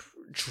sharp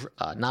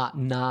not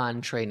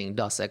non-training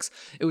Duseks,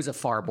 it was a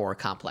far more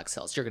complex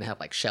hilt. So you're going to have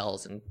like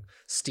shells and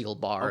steel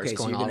bars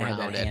going all around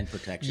have that it. Hand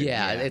protection.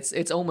 Yeah,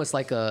 it's almost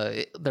like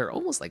they're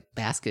almost like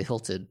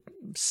basket-hilted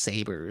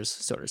sabers,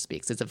 so to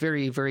speak. So it's a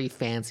very, very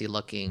fancy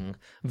looking,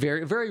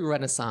 very, very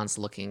Renaissance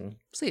looking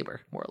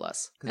saber, more or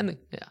less.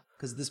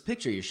 Because this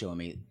picture you're showing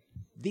me,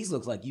 these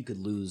look like you could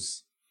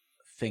lose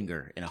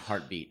finger in a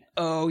heartbeat.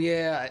 Oh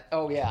yeah.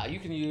 You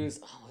can use.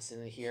 What's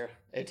in here?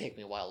 It'd take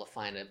me a while to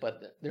find it,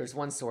 but there's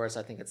one source.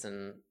 I think it's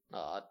in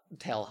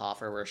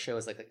Talhofer where it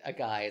shows like a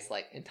guy's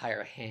like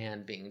entire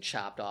hand being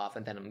chopped off,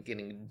 and then I'm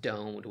getting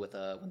domed with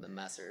the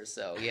Messer.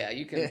 So yeah,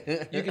 you can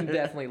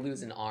definitely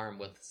lose an arm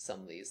with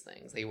some of these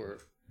things.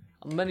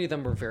 Many of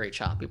them were very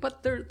choppy,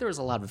 but there was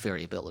a lot of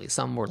variability.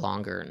 Some were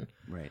longer and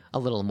a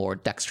little more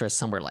dexterous.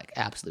 Some were like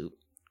absolute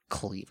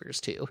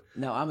cleavers too.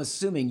 Now I'm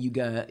assuming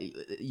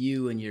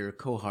you and your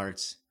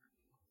cohorts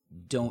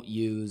don't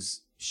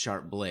use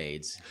sharp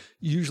blades.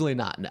 Usually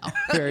not. No.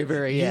 Very,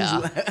 very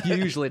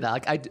usually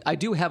not. Like I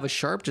do have a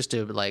sharp just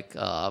to like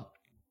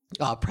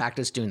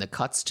practice doing the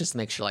cuts, just to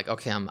make sure like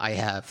okay, I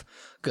have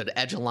good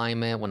edge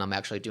alignment when I'm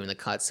actually doing the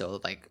cuts.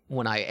 So like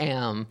when I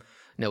am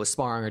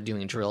sparring or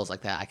doing drills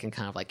like that, I can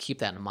kind of like keep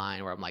that in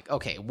mind where I'm like,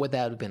 okay, would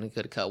that have been a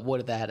good cut?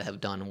 Would that have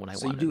done what I wanted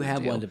to do? So you do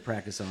have one to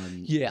practice on.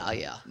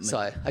 Yeah. So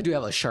I do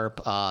have a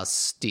sharp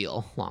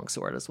steel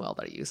longsword as well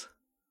that I use.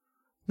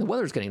 The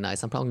weather's getting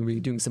nice. I'm probably going to be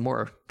doing some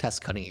more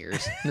test cutting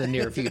years in the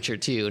near future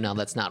too, now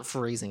that's not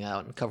freezing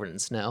out and covered in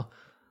snow.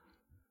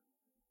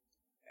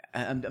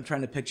 I'm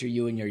trying to picture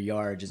you in your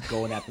yard just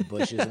going at the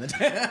bushes. And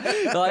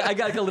So I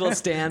got like a little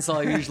stand, so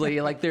I usually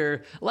a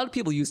lot of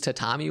people use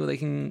tatami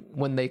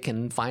when they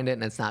can find it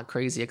and it's not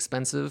crazy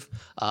expensive.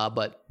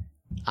 But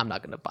I'm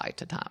not going to buy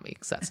tatami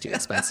because that's too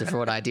expensive for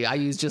what I do. I'll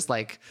use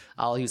like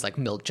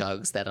milk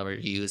jugs that I'll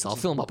use. I'll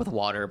fill them up with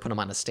water, put them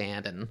on a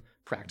stand, and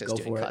practice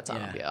doing cuts on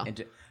them. Yeah.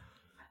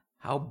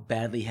 How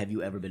badly have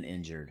you ever been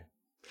injured?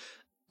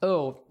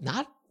 Oh,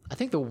 I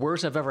think the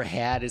worst I've ever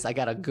had is I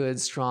got a good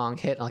strong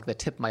hit on like the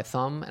tip of my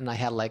thumb, and I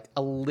had like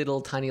a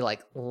little tiny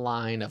like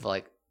line of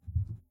like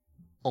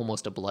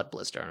almost a blood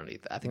blister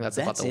underneath. I think that's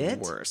about the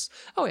worst.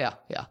 Oh yeah.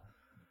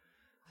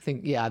 I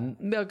think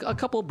a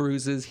couple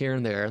bruises here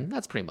and there, and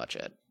that's pretty much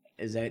it.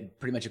 Is that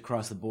pretty much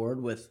across the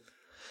board with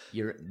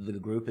the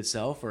group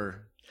itself,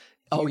 or?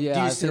 Do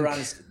you sit around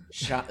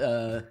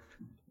and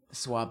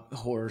swap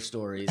horror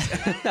stories?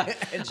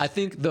 I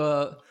think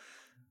the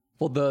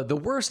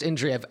worst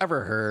injury I've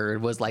ever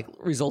heard was like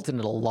resulted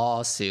in a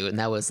lawsuit, and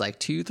that was like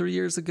 2-3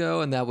 years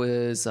ago, and that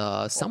was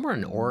somewhere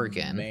in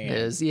Oregon.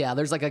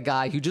 There's like a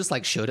guy who just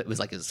like showed it was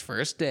like his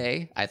first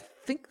day. I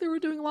think they were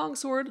doing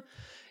longsword,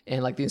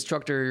 and like the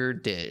instructor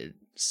did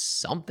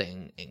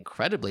something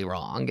incredibly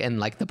wrong, and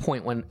like the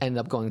point when ended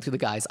up going through the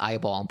guy's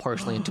eyeball and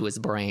partially into his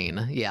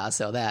brain. Yeah,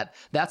 so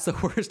that's the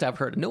worst I've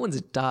heard. No one's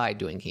died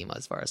doing HEMA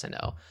as far as I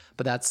know,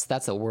 but that's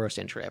the worst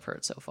injury I've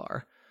heard so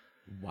far.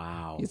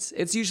 Wow.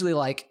 It's usually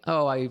like,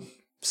 I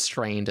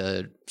strained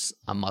a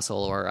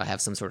muscle, or I have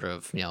some sort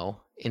of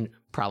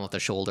problem with the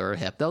shoulder or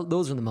hip.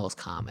 Those are the most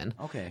common.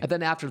 Okay. And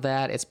then after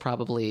that, it's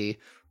probably.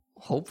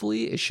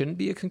 Hopefully, it shouldn't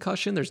be a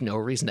concussion. There's no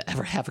reason to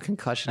ever have a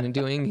concussion in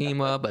doing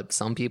HEMA, but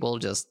some people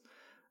just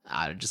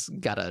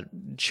gotta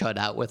chud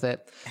out with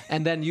it.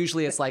 And then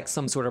usually it's like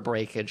some sort of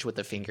breakage with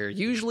the finger.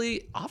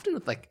 Often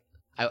with like,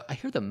 I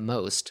hear the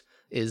most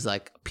is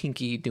like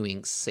pinky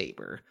doing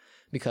saber,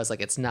 because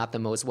like it's not the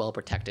most well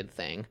protected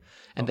thing.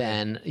 And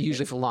then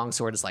usually for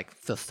longsword, it's like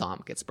the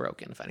thumb gets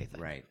broken, if anything.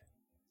 Right.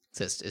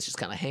 It's just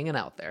kind of hanging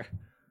out there.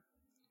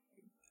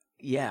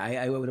 Yeah,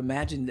 I would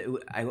imagine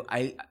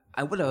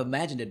I would have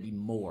imagined it'd be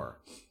more.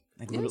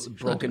 Like little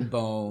broken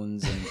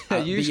bones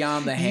and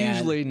beyond the hand.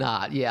 Usually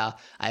not, yeah.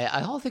 I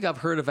don't think I've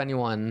heard of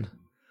anyone.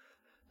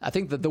 I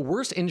think that the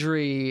worst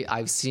injury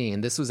I've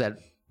seen, this was at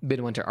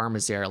Midwinter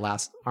Armistice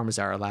last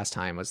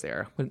time I was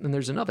there. And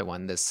there's another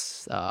one the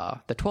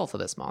 12th of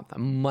this month. I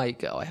might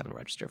go. I haven't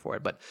registered for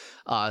it. But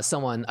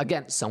someone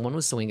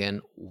was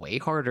swinging way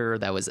harder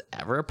that was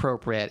ever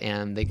appropriate,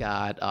 and they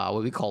got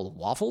what we call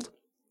waffled,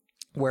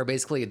 where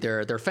basically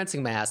their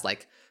fencing mask,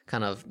 like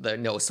kind of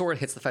sword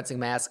hits the fencing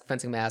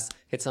mask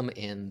hits them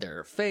in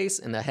their face,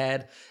 in the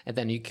head, and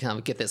then you kind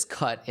of get this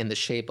cut in the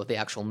shape of the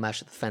actual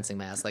mesh of the fencing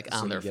mask, like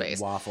on their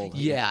face. Waffled.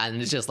 Yeah,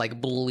 and it just like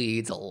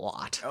bleeds a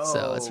lot.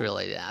 So it's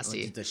really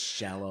nasty. Just a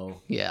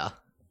shallow. Yeah.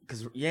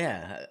 Because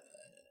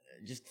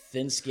just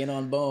thin skin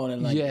on bone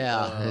and like.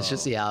 Yeah, it's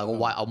just a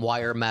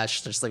wire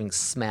mesh just like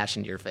smash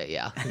into your face.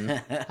 Yeah,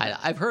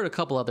 I've heard a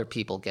couple other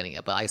people getting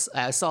it, but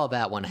I saw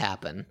that one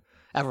happen.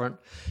 Everyone,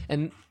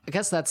 and I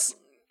guess that's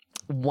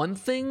one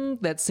thing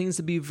that seems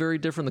to be very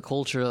different, the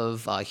culture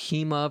of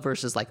HEMA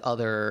versus like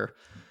other,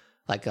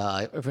 like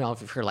if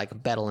you've heard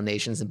like Battle of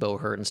Nations and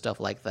Bohurt and stuff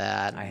like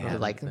that. I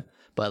have.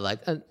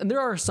 And there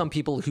are some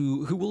people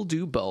who will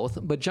do both,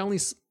 but generally,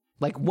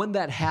 like when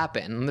that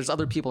happened, and there's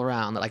other people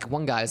around. Like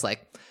one guy's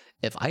like,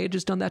 if I had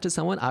just done that to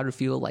someone, I would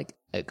feel like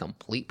a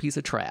complete piece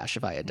of trash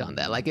if I had done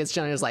that. Like it's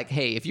generally just like,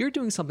 hey, if you're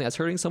doing something that's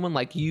hurting someone,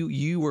 like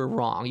you were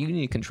wrong. You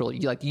need to control.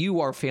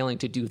 You are failing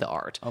to do the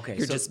art. Okay,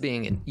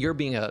 you're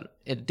being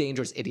a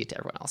dangerous idiot to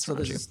everyone else. So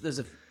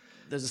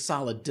there's a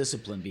solid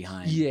discipline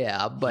behind.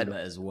 Yeah, but HEMA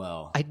as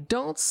well. I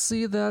don't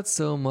see that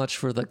so much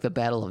for like the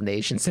Battle of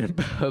Nations and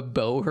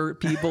Bohurt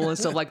people and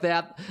stuff like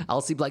that. I'll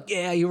see like,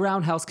 yeah, you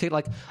roundhouse kick.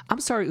 Like, I'm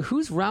sorry,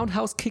 who's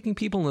roundhouse kicking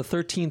people in the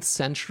 13th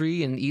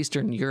century in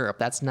Eastern Europe?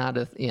 That's not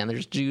and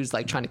there's Jews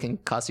like trying to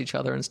concuss each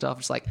other and stuff.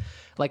 It's like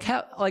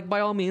by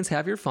all means,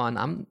 have your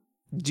fun.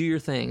 Do your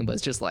thing, but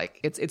it's just like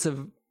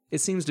it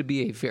seems to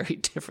be a very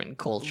different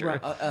culture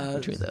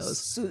between those.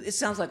 So it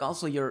sounds like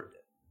also your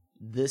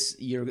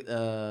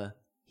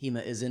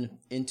HEMA is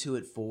into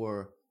it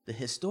for the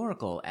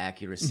historical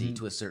accuracy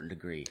to a certain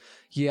degree.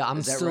 Yeah,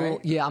 I'm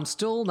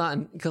still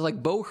not, because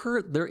like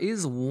Bohurt, there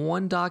is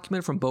one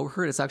document from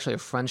Bohurt. It's actually a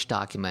French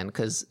document,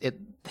 because they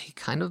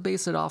kind of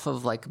base it off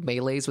of like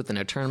melees within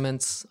their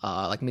tournaments,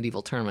 like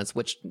medieval tournaments,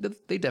 which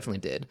they definitely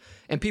did,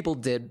 and people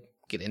did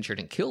get injured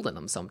and killed in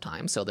them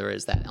sometimes. So there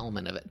is that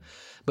element of it.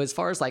 But as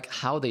far as like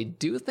how they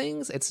do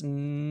things, it's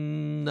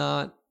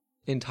not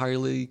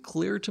entirely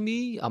clear to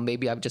me.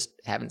 Maybe I just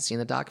haven't seen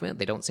the document.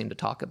 They don't seem to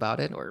talk about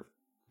it or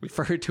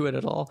refer to it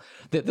at all.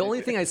 The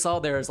only thing I saw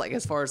there is like,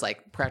 as far as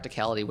like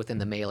practicality within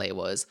the melee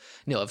was,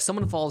 if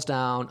someone falls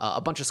down,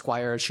 a bunch of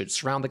squires should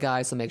surround the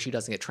guy to make sure he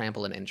doesn't get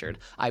trampled and injured.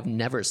 I've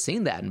never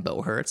seen that in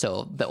Bohurt,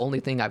 so the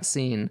only thing I've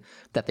seen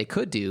that they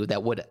could do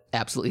that would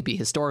absolutely be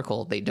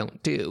historical, they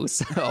don't do.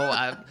 So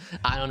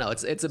I don't know.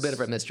 It's a bit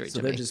of a mystery to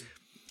me. So they're just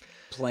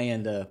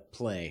playing to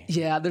play.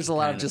 Yeah, there's a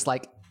lot of just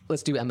like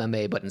let's do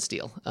MMA, but in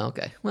steel.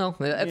 Okay. Well,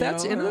 if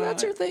that's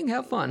your thing,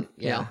 have fun.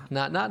 Yeah.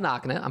 Not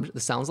knocking it.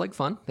 It sounds like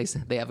fun.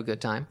 They have a good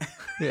time.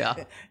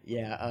 Yeah.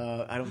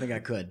 Yeah. I don't think I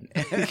could.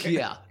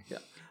 Yeah.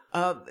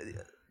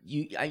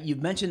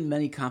 You've mentioned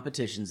many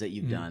competitions that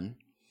you've done.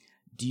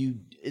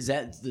 Is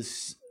that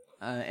this,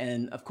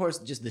 and of course,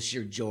 just the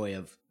sheer joy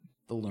of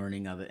the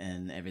learning of it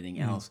and everything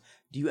else.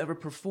 Do you ever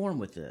perform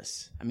with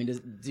this? I mean,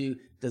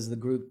 does the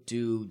group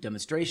do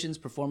demonstrations,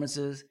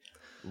 performances,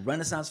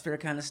 Renaissance Fair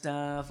kind of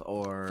stuff,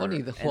 or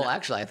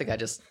actually, I think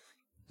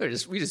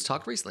we just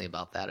talked recently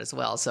about that as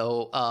well.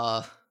 So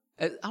I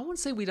wouldn't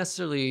say we don't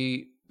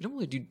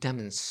really do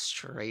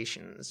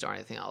demonstrations or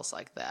anything else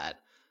like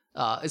that.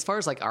 As far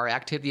as like our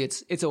activity,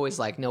 it's always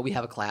like, no, we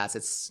have a class.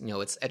 It's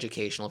it's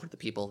educational for the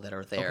people that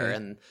are there,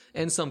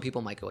 and some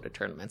people might go to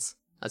tournaments.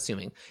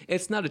 Assuming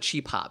it's not a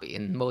cheap hobby,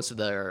 and most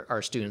of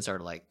our students are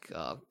like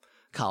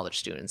college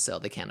students, so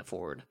they can't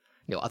afford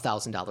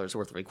 $1,000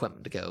 worth of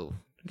equipment to go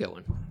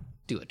and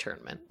do a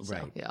tournament. So,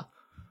 right? Yeah.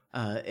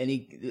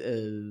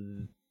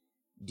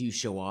 Do you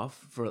show off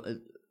for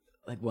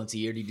like once a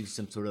year? Do you do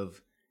some sort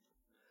of?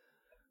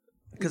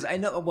 Because I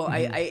know. Well,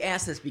 I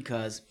asked this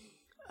because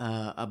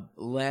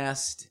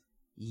last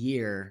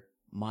year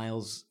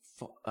Miles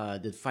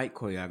did fight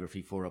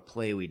choreography for a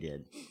play we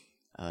did.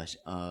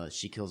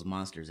 She Kills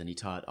Monsters, and he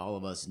taught all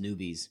of us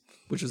newbies,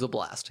 which was a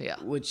blast. Yeah,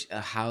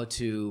 how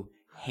to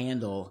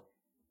handle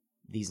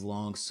these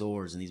long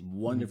swords and these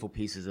wonderful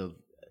pieces of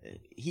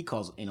he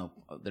calls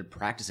their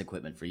practice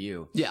equipment for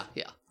you. Yeah.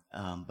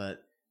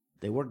 But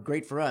they worked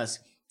great for us,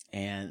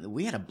 and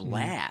we had a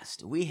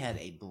blast. We had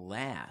a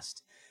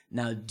blast.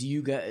 Now, do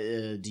you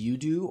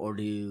do or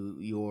do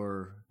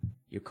your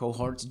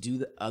cohorts do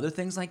the other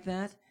things like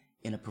that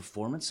in a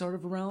performance sort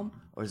of realm,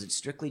 or is it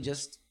strictly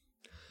just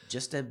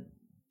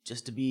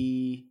to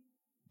be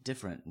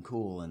different and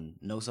cool and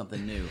know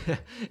something new?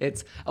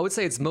 I would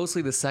say it's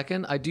mostly the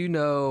second. I do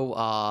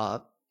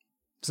know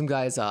some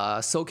guys,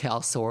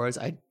 SoCal Swords.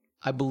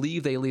 I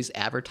believe they at least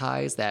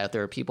advertise that if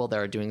there are people that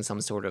are doing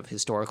some sort of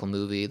historical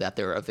movie, that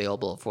they're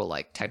available for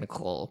like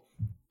technical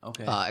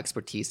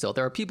expertise. So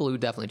there are people who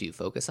definitely do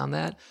focus on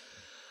that.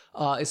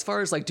 As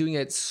far as like doing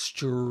it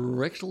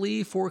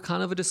strictly for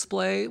kind of a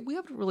display, we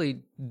haven't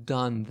really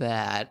done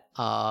that.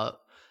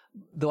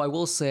 Though I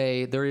will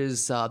say there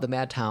is the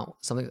Madtown,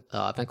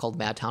 event called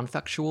Madtown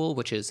Fectual,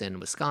 which is in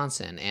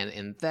Wisconsin. And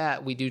in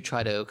that, we do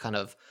try to kind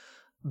of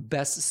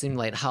best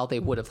simulate how they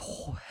would have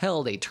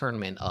held a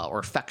tournament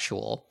or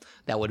fectual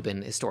that would have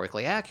been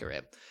historically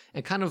accurate.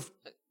 And kind of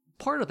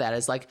part of that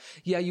is like,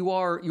 yeah, you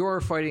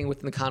are fighting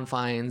within the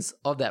confines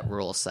of that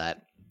rule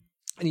set.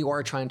 And you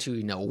are trying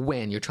to,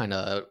 win. You're trying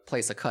to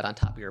place a cut on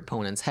top of your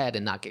opponent's head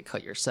and not get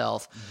cut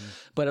yourself. Mm-hmm.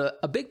 But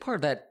a big part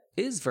of that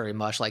is very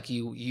much like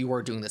you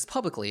are doing this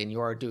publicly, and you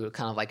are doing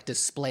kind of like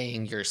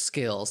displaying your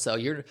skill. So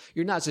you're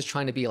not just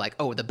trying to be like,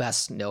 the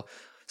best,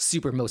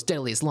 super most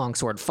deadliest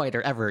longsword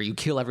fighter ever. You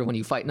kill everyone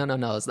you fight. No.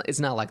 It's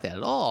not like that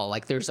at all.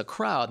 Like there's a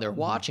crowd, they're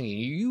watching you.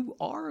 You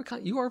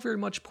are very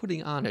much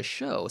putting on a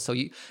show. So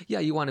you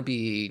want to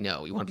be,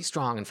 you want to be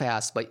strong and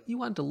fast, but you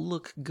want to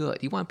look good.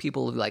 You want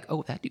people to be like,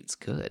 oh, that dude's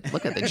good.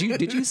 Look at that.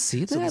 Did you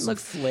see that? Look,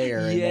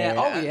 flair. Yeah.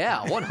 Oh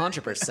yeah.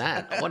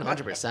 100%.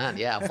 100%.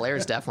 Yeah. Flair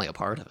is definitely a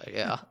part of it.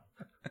 Yeah.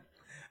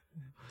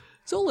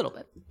 So a little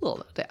bit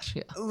dash.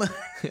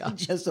 Yeah.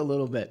 Just a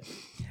little bit.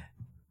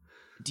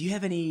 Do you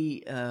have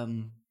any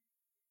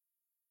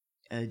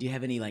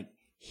like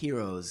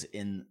heroes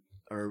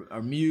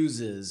or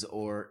muses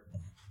or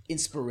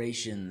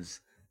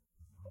inspirations?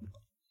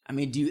 I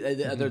mean,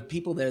 are there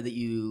people there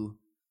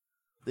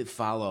that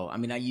follow? I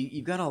mean,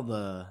 you've got all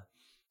the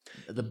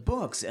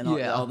books and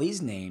all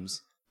these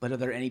names, but are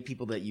there any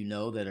people that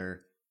that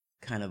are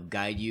kind of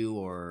guide you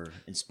or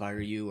inspire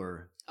you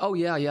or? Oh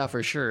yeah,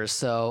 for sure.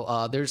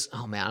 So there's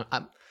I'm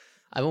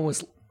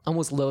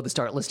almost loath to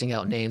start listing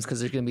out names because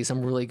there's going to be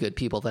some really good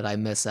people that I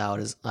miss out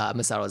as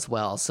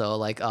well. So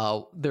like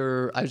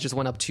I just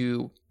went up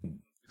to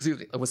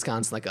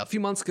Wisconsin like a few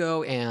months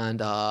ago,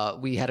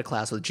 and we had a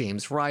class with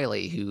James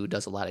Riley, who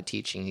does a lot of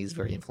teaching. He's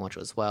very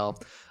influential as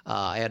well.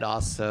 I had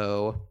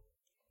also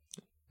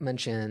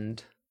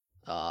mentioned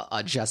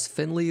Jess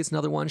Finley is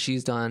another one.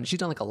 She's done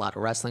like a lot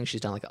of wrestling.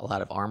 She's done like a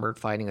lot of armored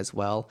fighting as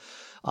well.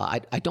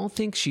 I don't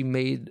think she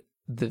made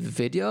the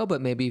video,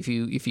 but maybe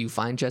if you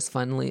find Jess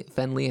Finley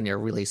and you're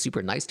really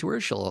super nice to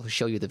her, she'll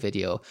show you the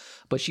video.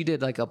 But she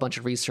did like a bunch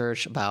of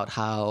research about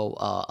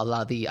how a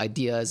lot of the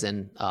ideas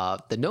and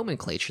the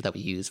nomenclature that we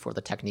use for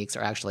the techniques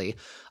are actually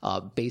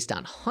based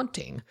on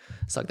hunting,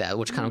 so like that,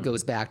 which kind of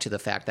goes back to the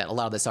fact that a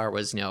lot of this art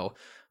was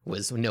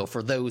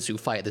for those who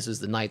fight. This was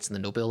the knights and the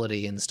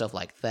nobility and stuff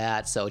like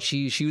that. So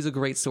she was a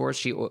great source.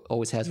 She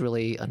always has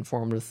really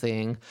informative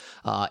thing.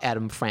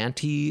 Adam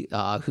Franti,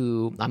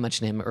 who I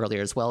mentioned him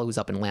earlier as well, who's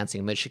up in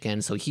Lansing,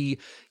 Michigan. So I think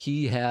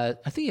he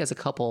has a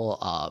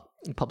couple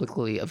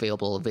publicly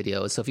available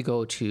videos. So if you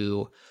go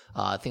to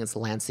I think it's the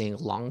Lansing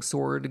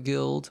Longsword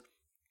Guild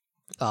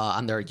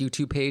On their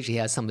YouTube page, he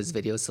has some of his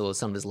videos, so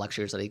some of his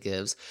lectures that he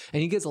gives,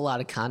 and he gives a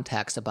lot of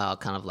context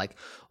about kind of like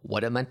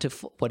what it meant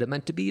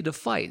to be to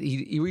fight.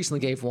 He recently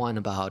gave one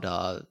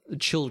about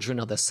Children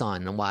of the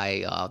Sun and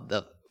why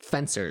the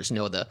fencers,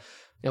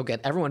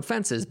 again, everyone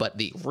fences, but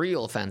the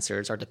real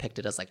fencers are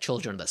depicted as like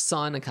children of the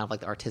sun, and kind of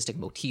like the artistic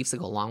motifs that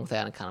go along with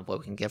that, and kind of what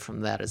we can get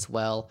from that as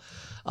well.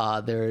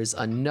 There's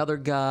another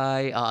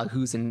guy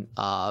who's in,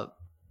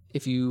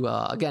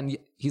 again,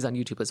 he's on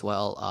YouTube as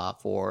well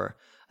for,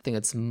 I think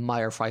it's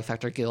Meyer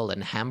Freifechter Guild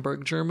in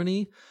Hamburg,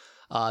 Germany.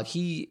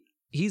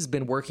 He's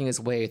been working his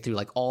way through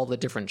like all the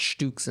different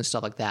Stuks and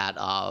stuff like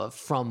that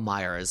from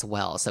Meyer as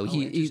well. So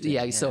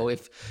so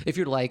if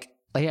you're like,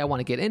 hey, I want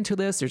to get into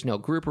this, there's no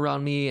group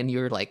around me, and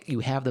you're like, you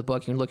have the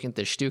book, you're looking at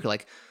the Stuk, you're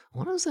like,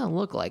 what does that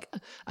look like?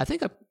 I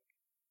think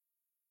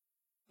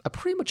I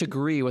pretty much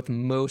agree with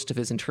most of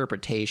his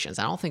interpretations.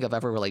 I don't think I've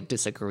ever really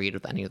disagreed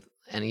with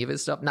any of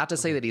his stuff. Not to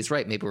say that he's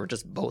right. Maybe we're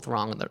just both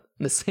wrong in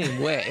the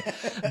same way.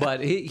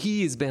 But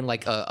he's been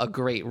like a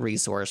great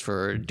resource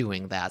for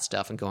doing that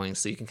stuff and going,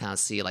 so you can kind of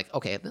see like,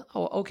 okay,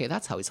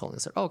 that's how he's holding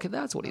this. Okay,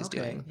 that's what he's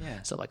doing.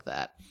 Yeah. Stuff like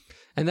that.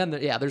 And then,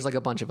 there's like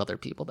a bunch of other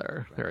people that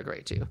are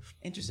great too.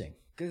 Interesting.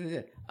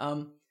 Good.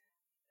 To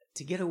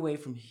get away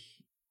from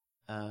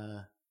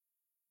HEMA,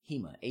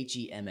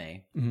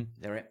 HEMA, is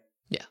that right?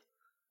 Yeah.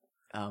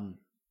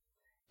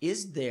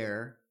 Is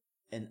there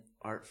an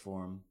art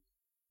form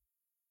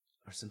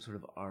or some sort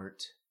of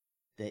art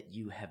that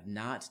you have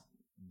not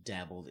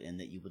dabbled in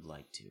that you would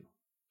like to?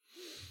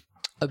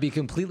 I'd be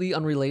completely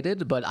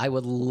unrelated, but I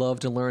would love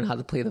to learn how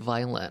to play the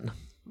violin.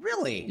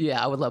 Really?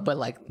 Yeah, I would love, but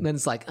like then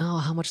it's like, oh,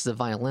 how much is the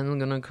violin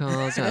going to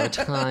cost? I don't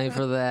have time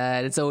for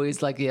that. It's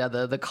always like,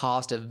 the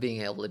cost of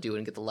being able to do it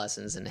and get the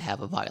lessons and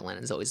have a violin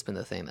has always been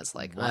the thing that's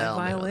like, why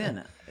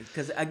violin?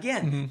 Because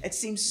again, it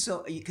seems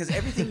so, because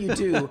everything you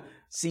do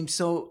seems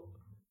so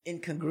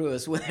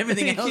incongruous with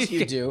everything else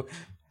you do,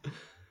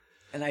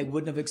 and I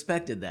wouldn't have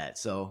expected that.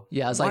 So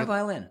it's why like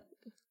violin?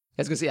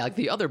 I was gonna say, like,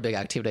 the other big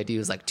activity I do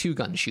is like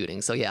 2-gun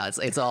shooting. So yeah,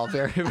 it's all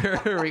very,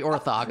 very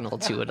orthogonal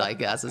to it, I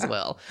guess, as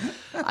well.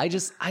 I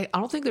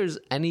don't think there's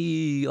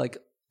any like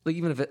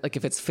even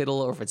if it's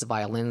fiddle or if it's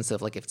violin, so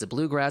if it's a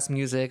bluegrass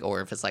music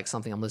or if it's like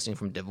something I'm listening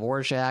from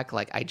Dvorak,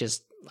 like I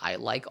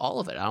like all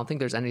of it. I don't think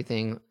there's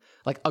anything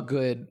like a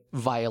good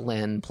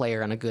violin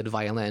player and a good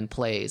violin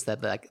plays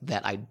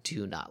that I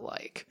do not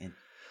like.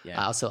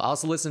 I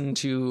also listen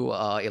to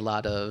a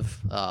lot of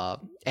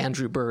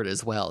Andrew Bird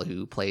as well,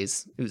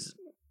 who's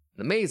an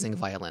amazing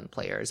violin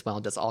player as well,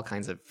 and does all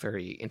kinds of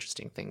very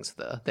interesting things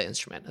with the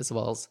instrument, as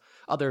well as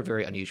other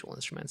very unusual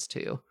instruments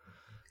too.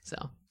 So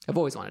I've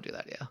always wanted to do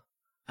that. Yeah,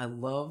 I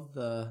love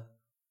the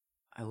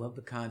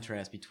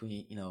contrast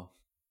between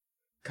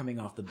coming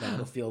off the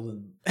battlefield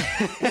and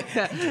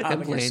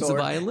playing the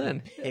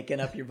violin, picking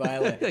up your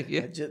violin.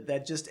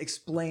 That just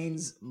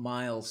explains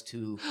Miles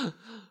to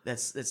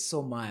that's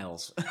so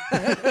Miles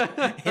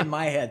in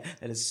my head.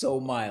 That is so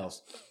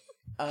Miles.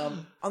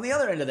 On the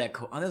other end of that,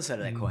 on the other side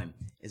of that coin,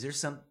 is there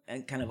some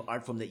kind of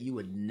art form that you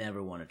would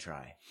never want to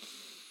try?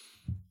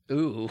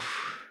 Ooh,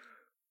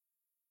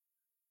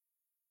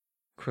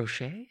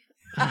 crochet?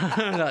 I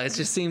don't know. It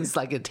just seems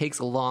like it takes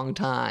a long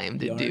time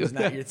to do. Yarn's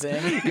not your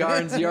thing.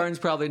 Yarn's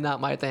probably not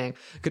my thing.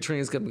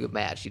 Katrina's gonna be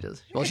mad. She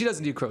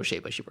doesn't do crochet,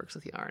 but she works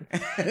with yarn. I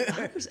don't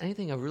think there's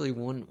anything I really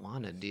wouldn't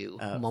want to do.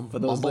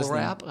 Mumble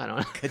rap? I don't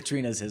know.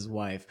 Katrina's his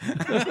wife.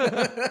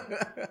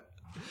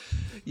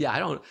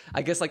 Yeah,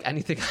 I guess like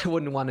anything I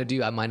wouldn't want to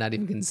do, I might not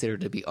even consider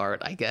to be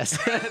art, I guess,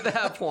 at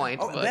that point.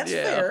 That's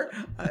fair.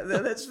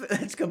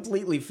 That's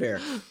completely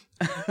fair.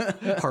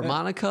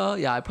 Harmonica?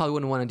 Yeah, I probably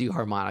wouldn't want to do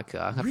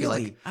harmonica. I feel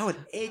like I would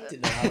hate to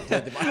know how to play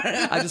the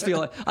violin. I just feel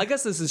like, I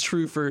guess this is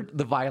true for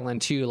the violin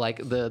too.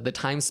 Like the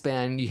time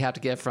span you have to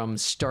get from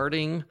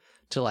starting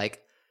to like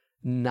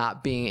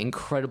not being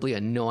incredibly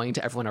annoying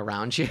to everyone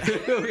around you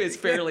is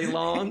fairly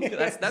long.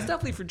 That's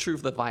definitely true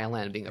for the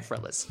violin, being a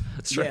fretless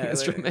string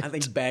instrument. I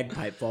think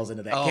bagpipe falls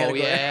into that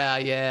category.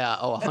 Yeah.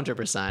 Oh,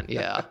 100%.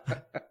 Yeah.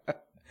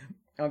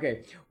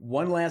 Okay.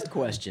 One last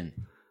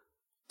question.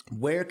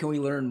 Where can we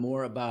learn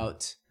more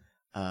about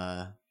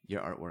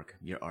your artwork,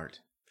 your art?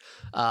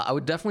 I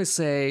would definitely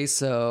say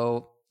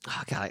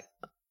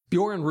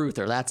Bjorn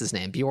Ruther, that's his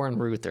name. Bjorn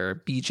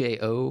Ruther,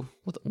 BJO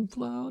with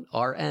umlaut,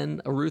 RN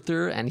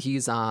Ruther, and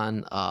he's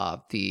on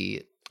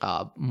the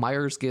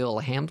Myers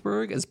Guild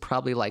Hamburg is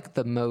probably like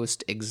the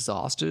most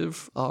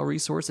exhaustive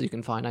resource that you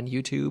can find on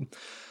YouTube.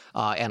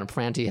 Adam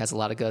Franti has a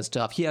lot of good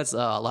stuff. He has a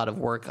lot of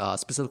work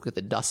specifically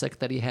the Dusick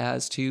that he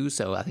has too.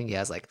 So I think he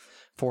has like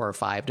 4 or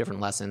 5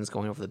 different lessons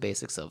going over the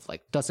basics of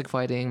like Dusick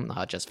fighting.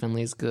 Jess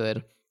Finley's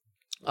good.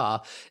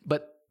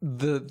 But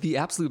the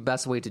absolute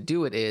best way to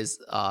do it is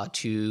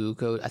to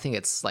go, I think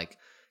it's like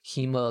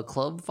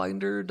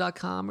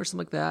HEMAclubfinder.com or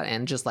something like that,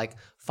 and just like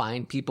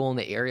find people in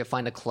the area,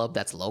 find a club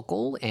that's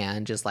local,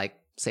 and just like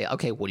say,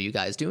 okay, what are you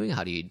guys doing?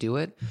 How do you do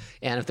it?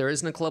 And if there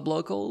isn't a club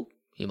local,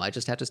 you might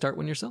just have to start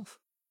one yourself.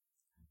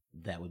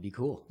 That would be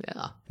cool.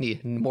 Yeah.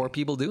 Need more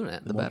people doing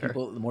it, the better.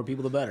 The more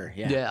people, the better.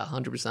 Yeah. Yeah,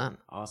 100%.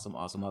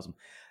 Awesome.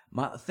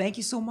 Thank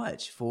you so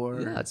much for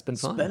it's been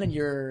fun. spending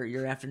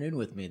your afternoon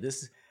with me.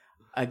 This,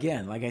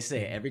 again, like I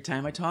say, every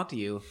time I talk to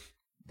you,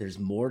 there's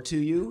more to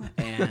you,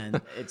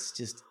 and it's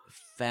just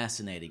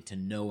fascinating to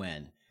no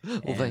end.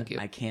 Well, thank you.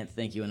 I can't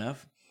thank you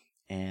enough.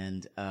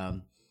 And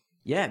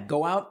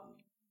go out,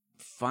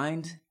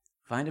 find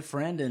a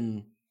friend,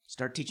 and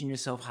start teaching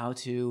yourself how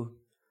to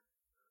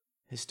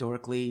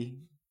historically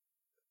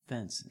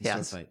fence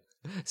and sword fight.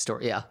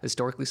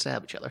 Historically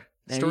stab each other.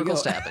 There you Historical go.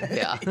 stabbing,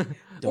 yeah.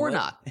 Or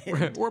not.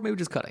 Or maybe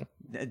just cutting.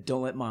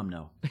 Don't let mom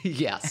know.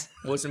 Yes,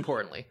 most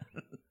importantly.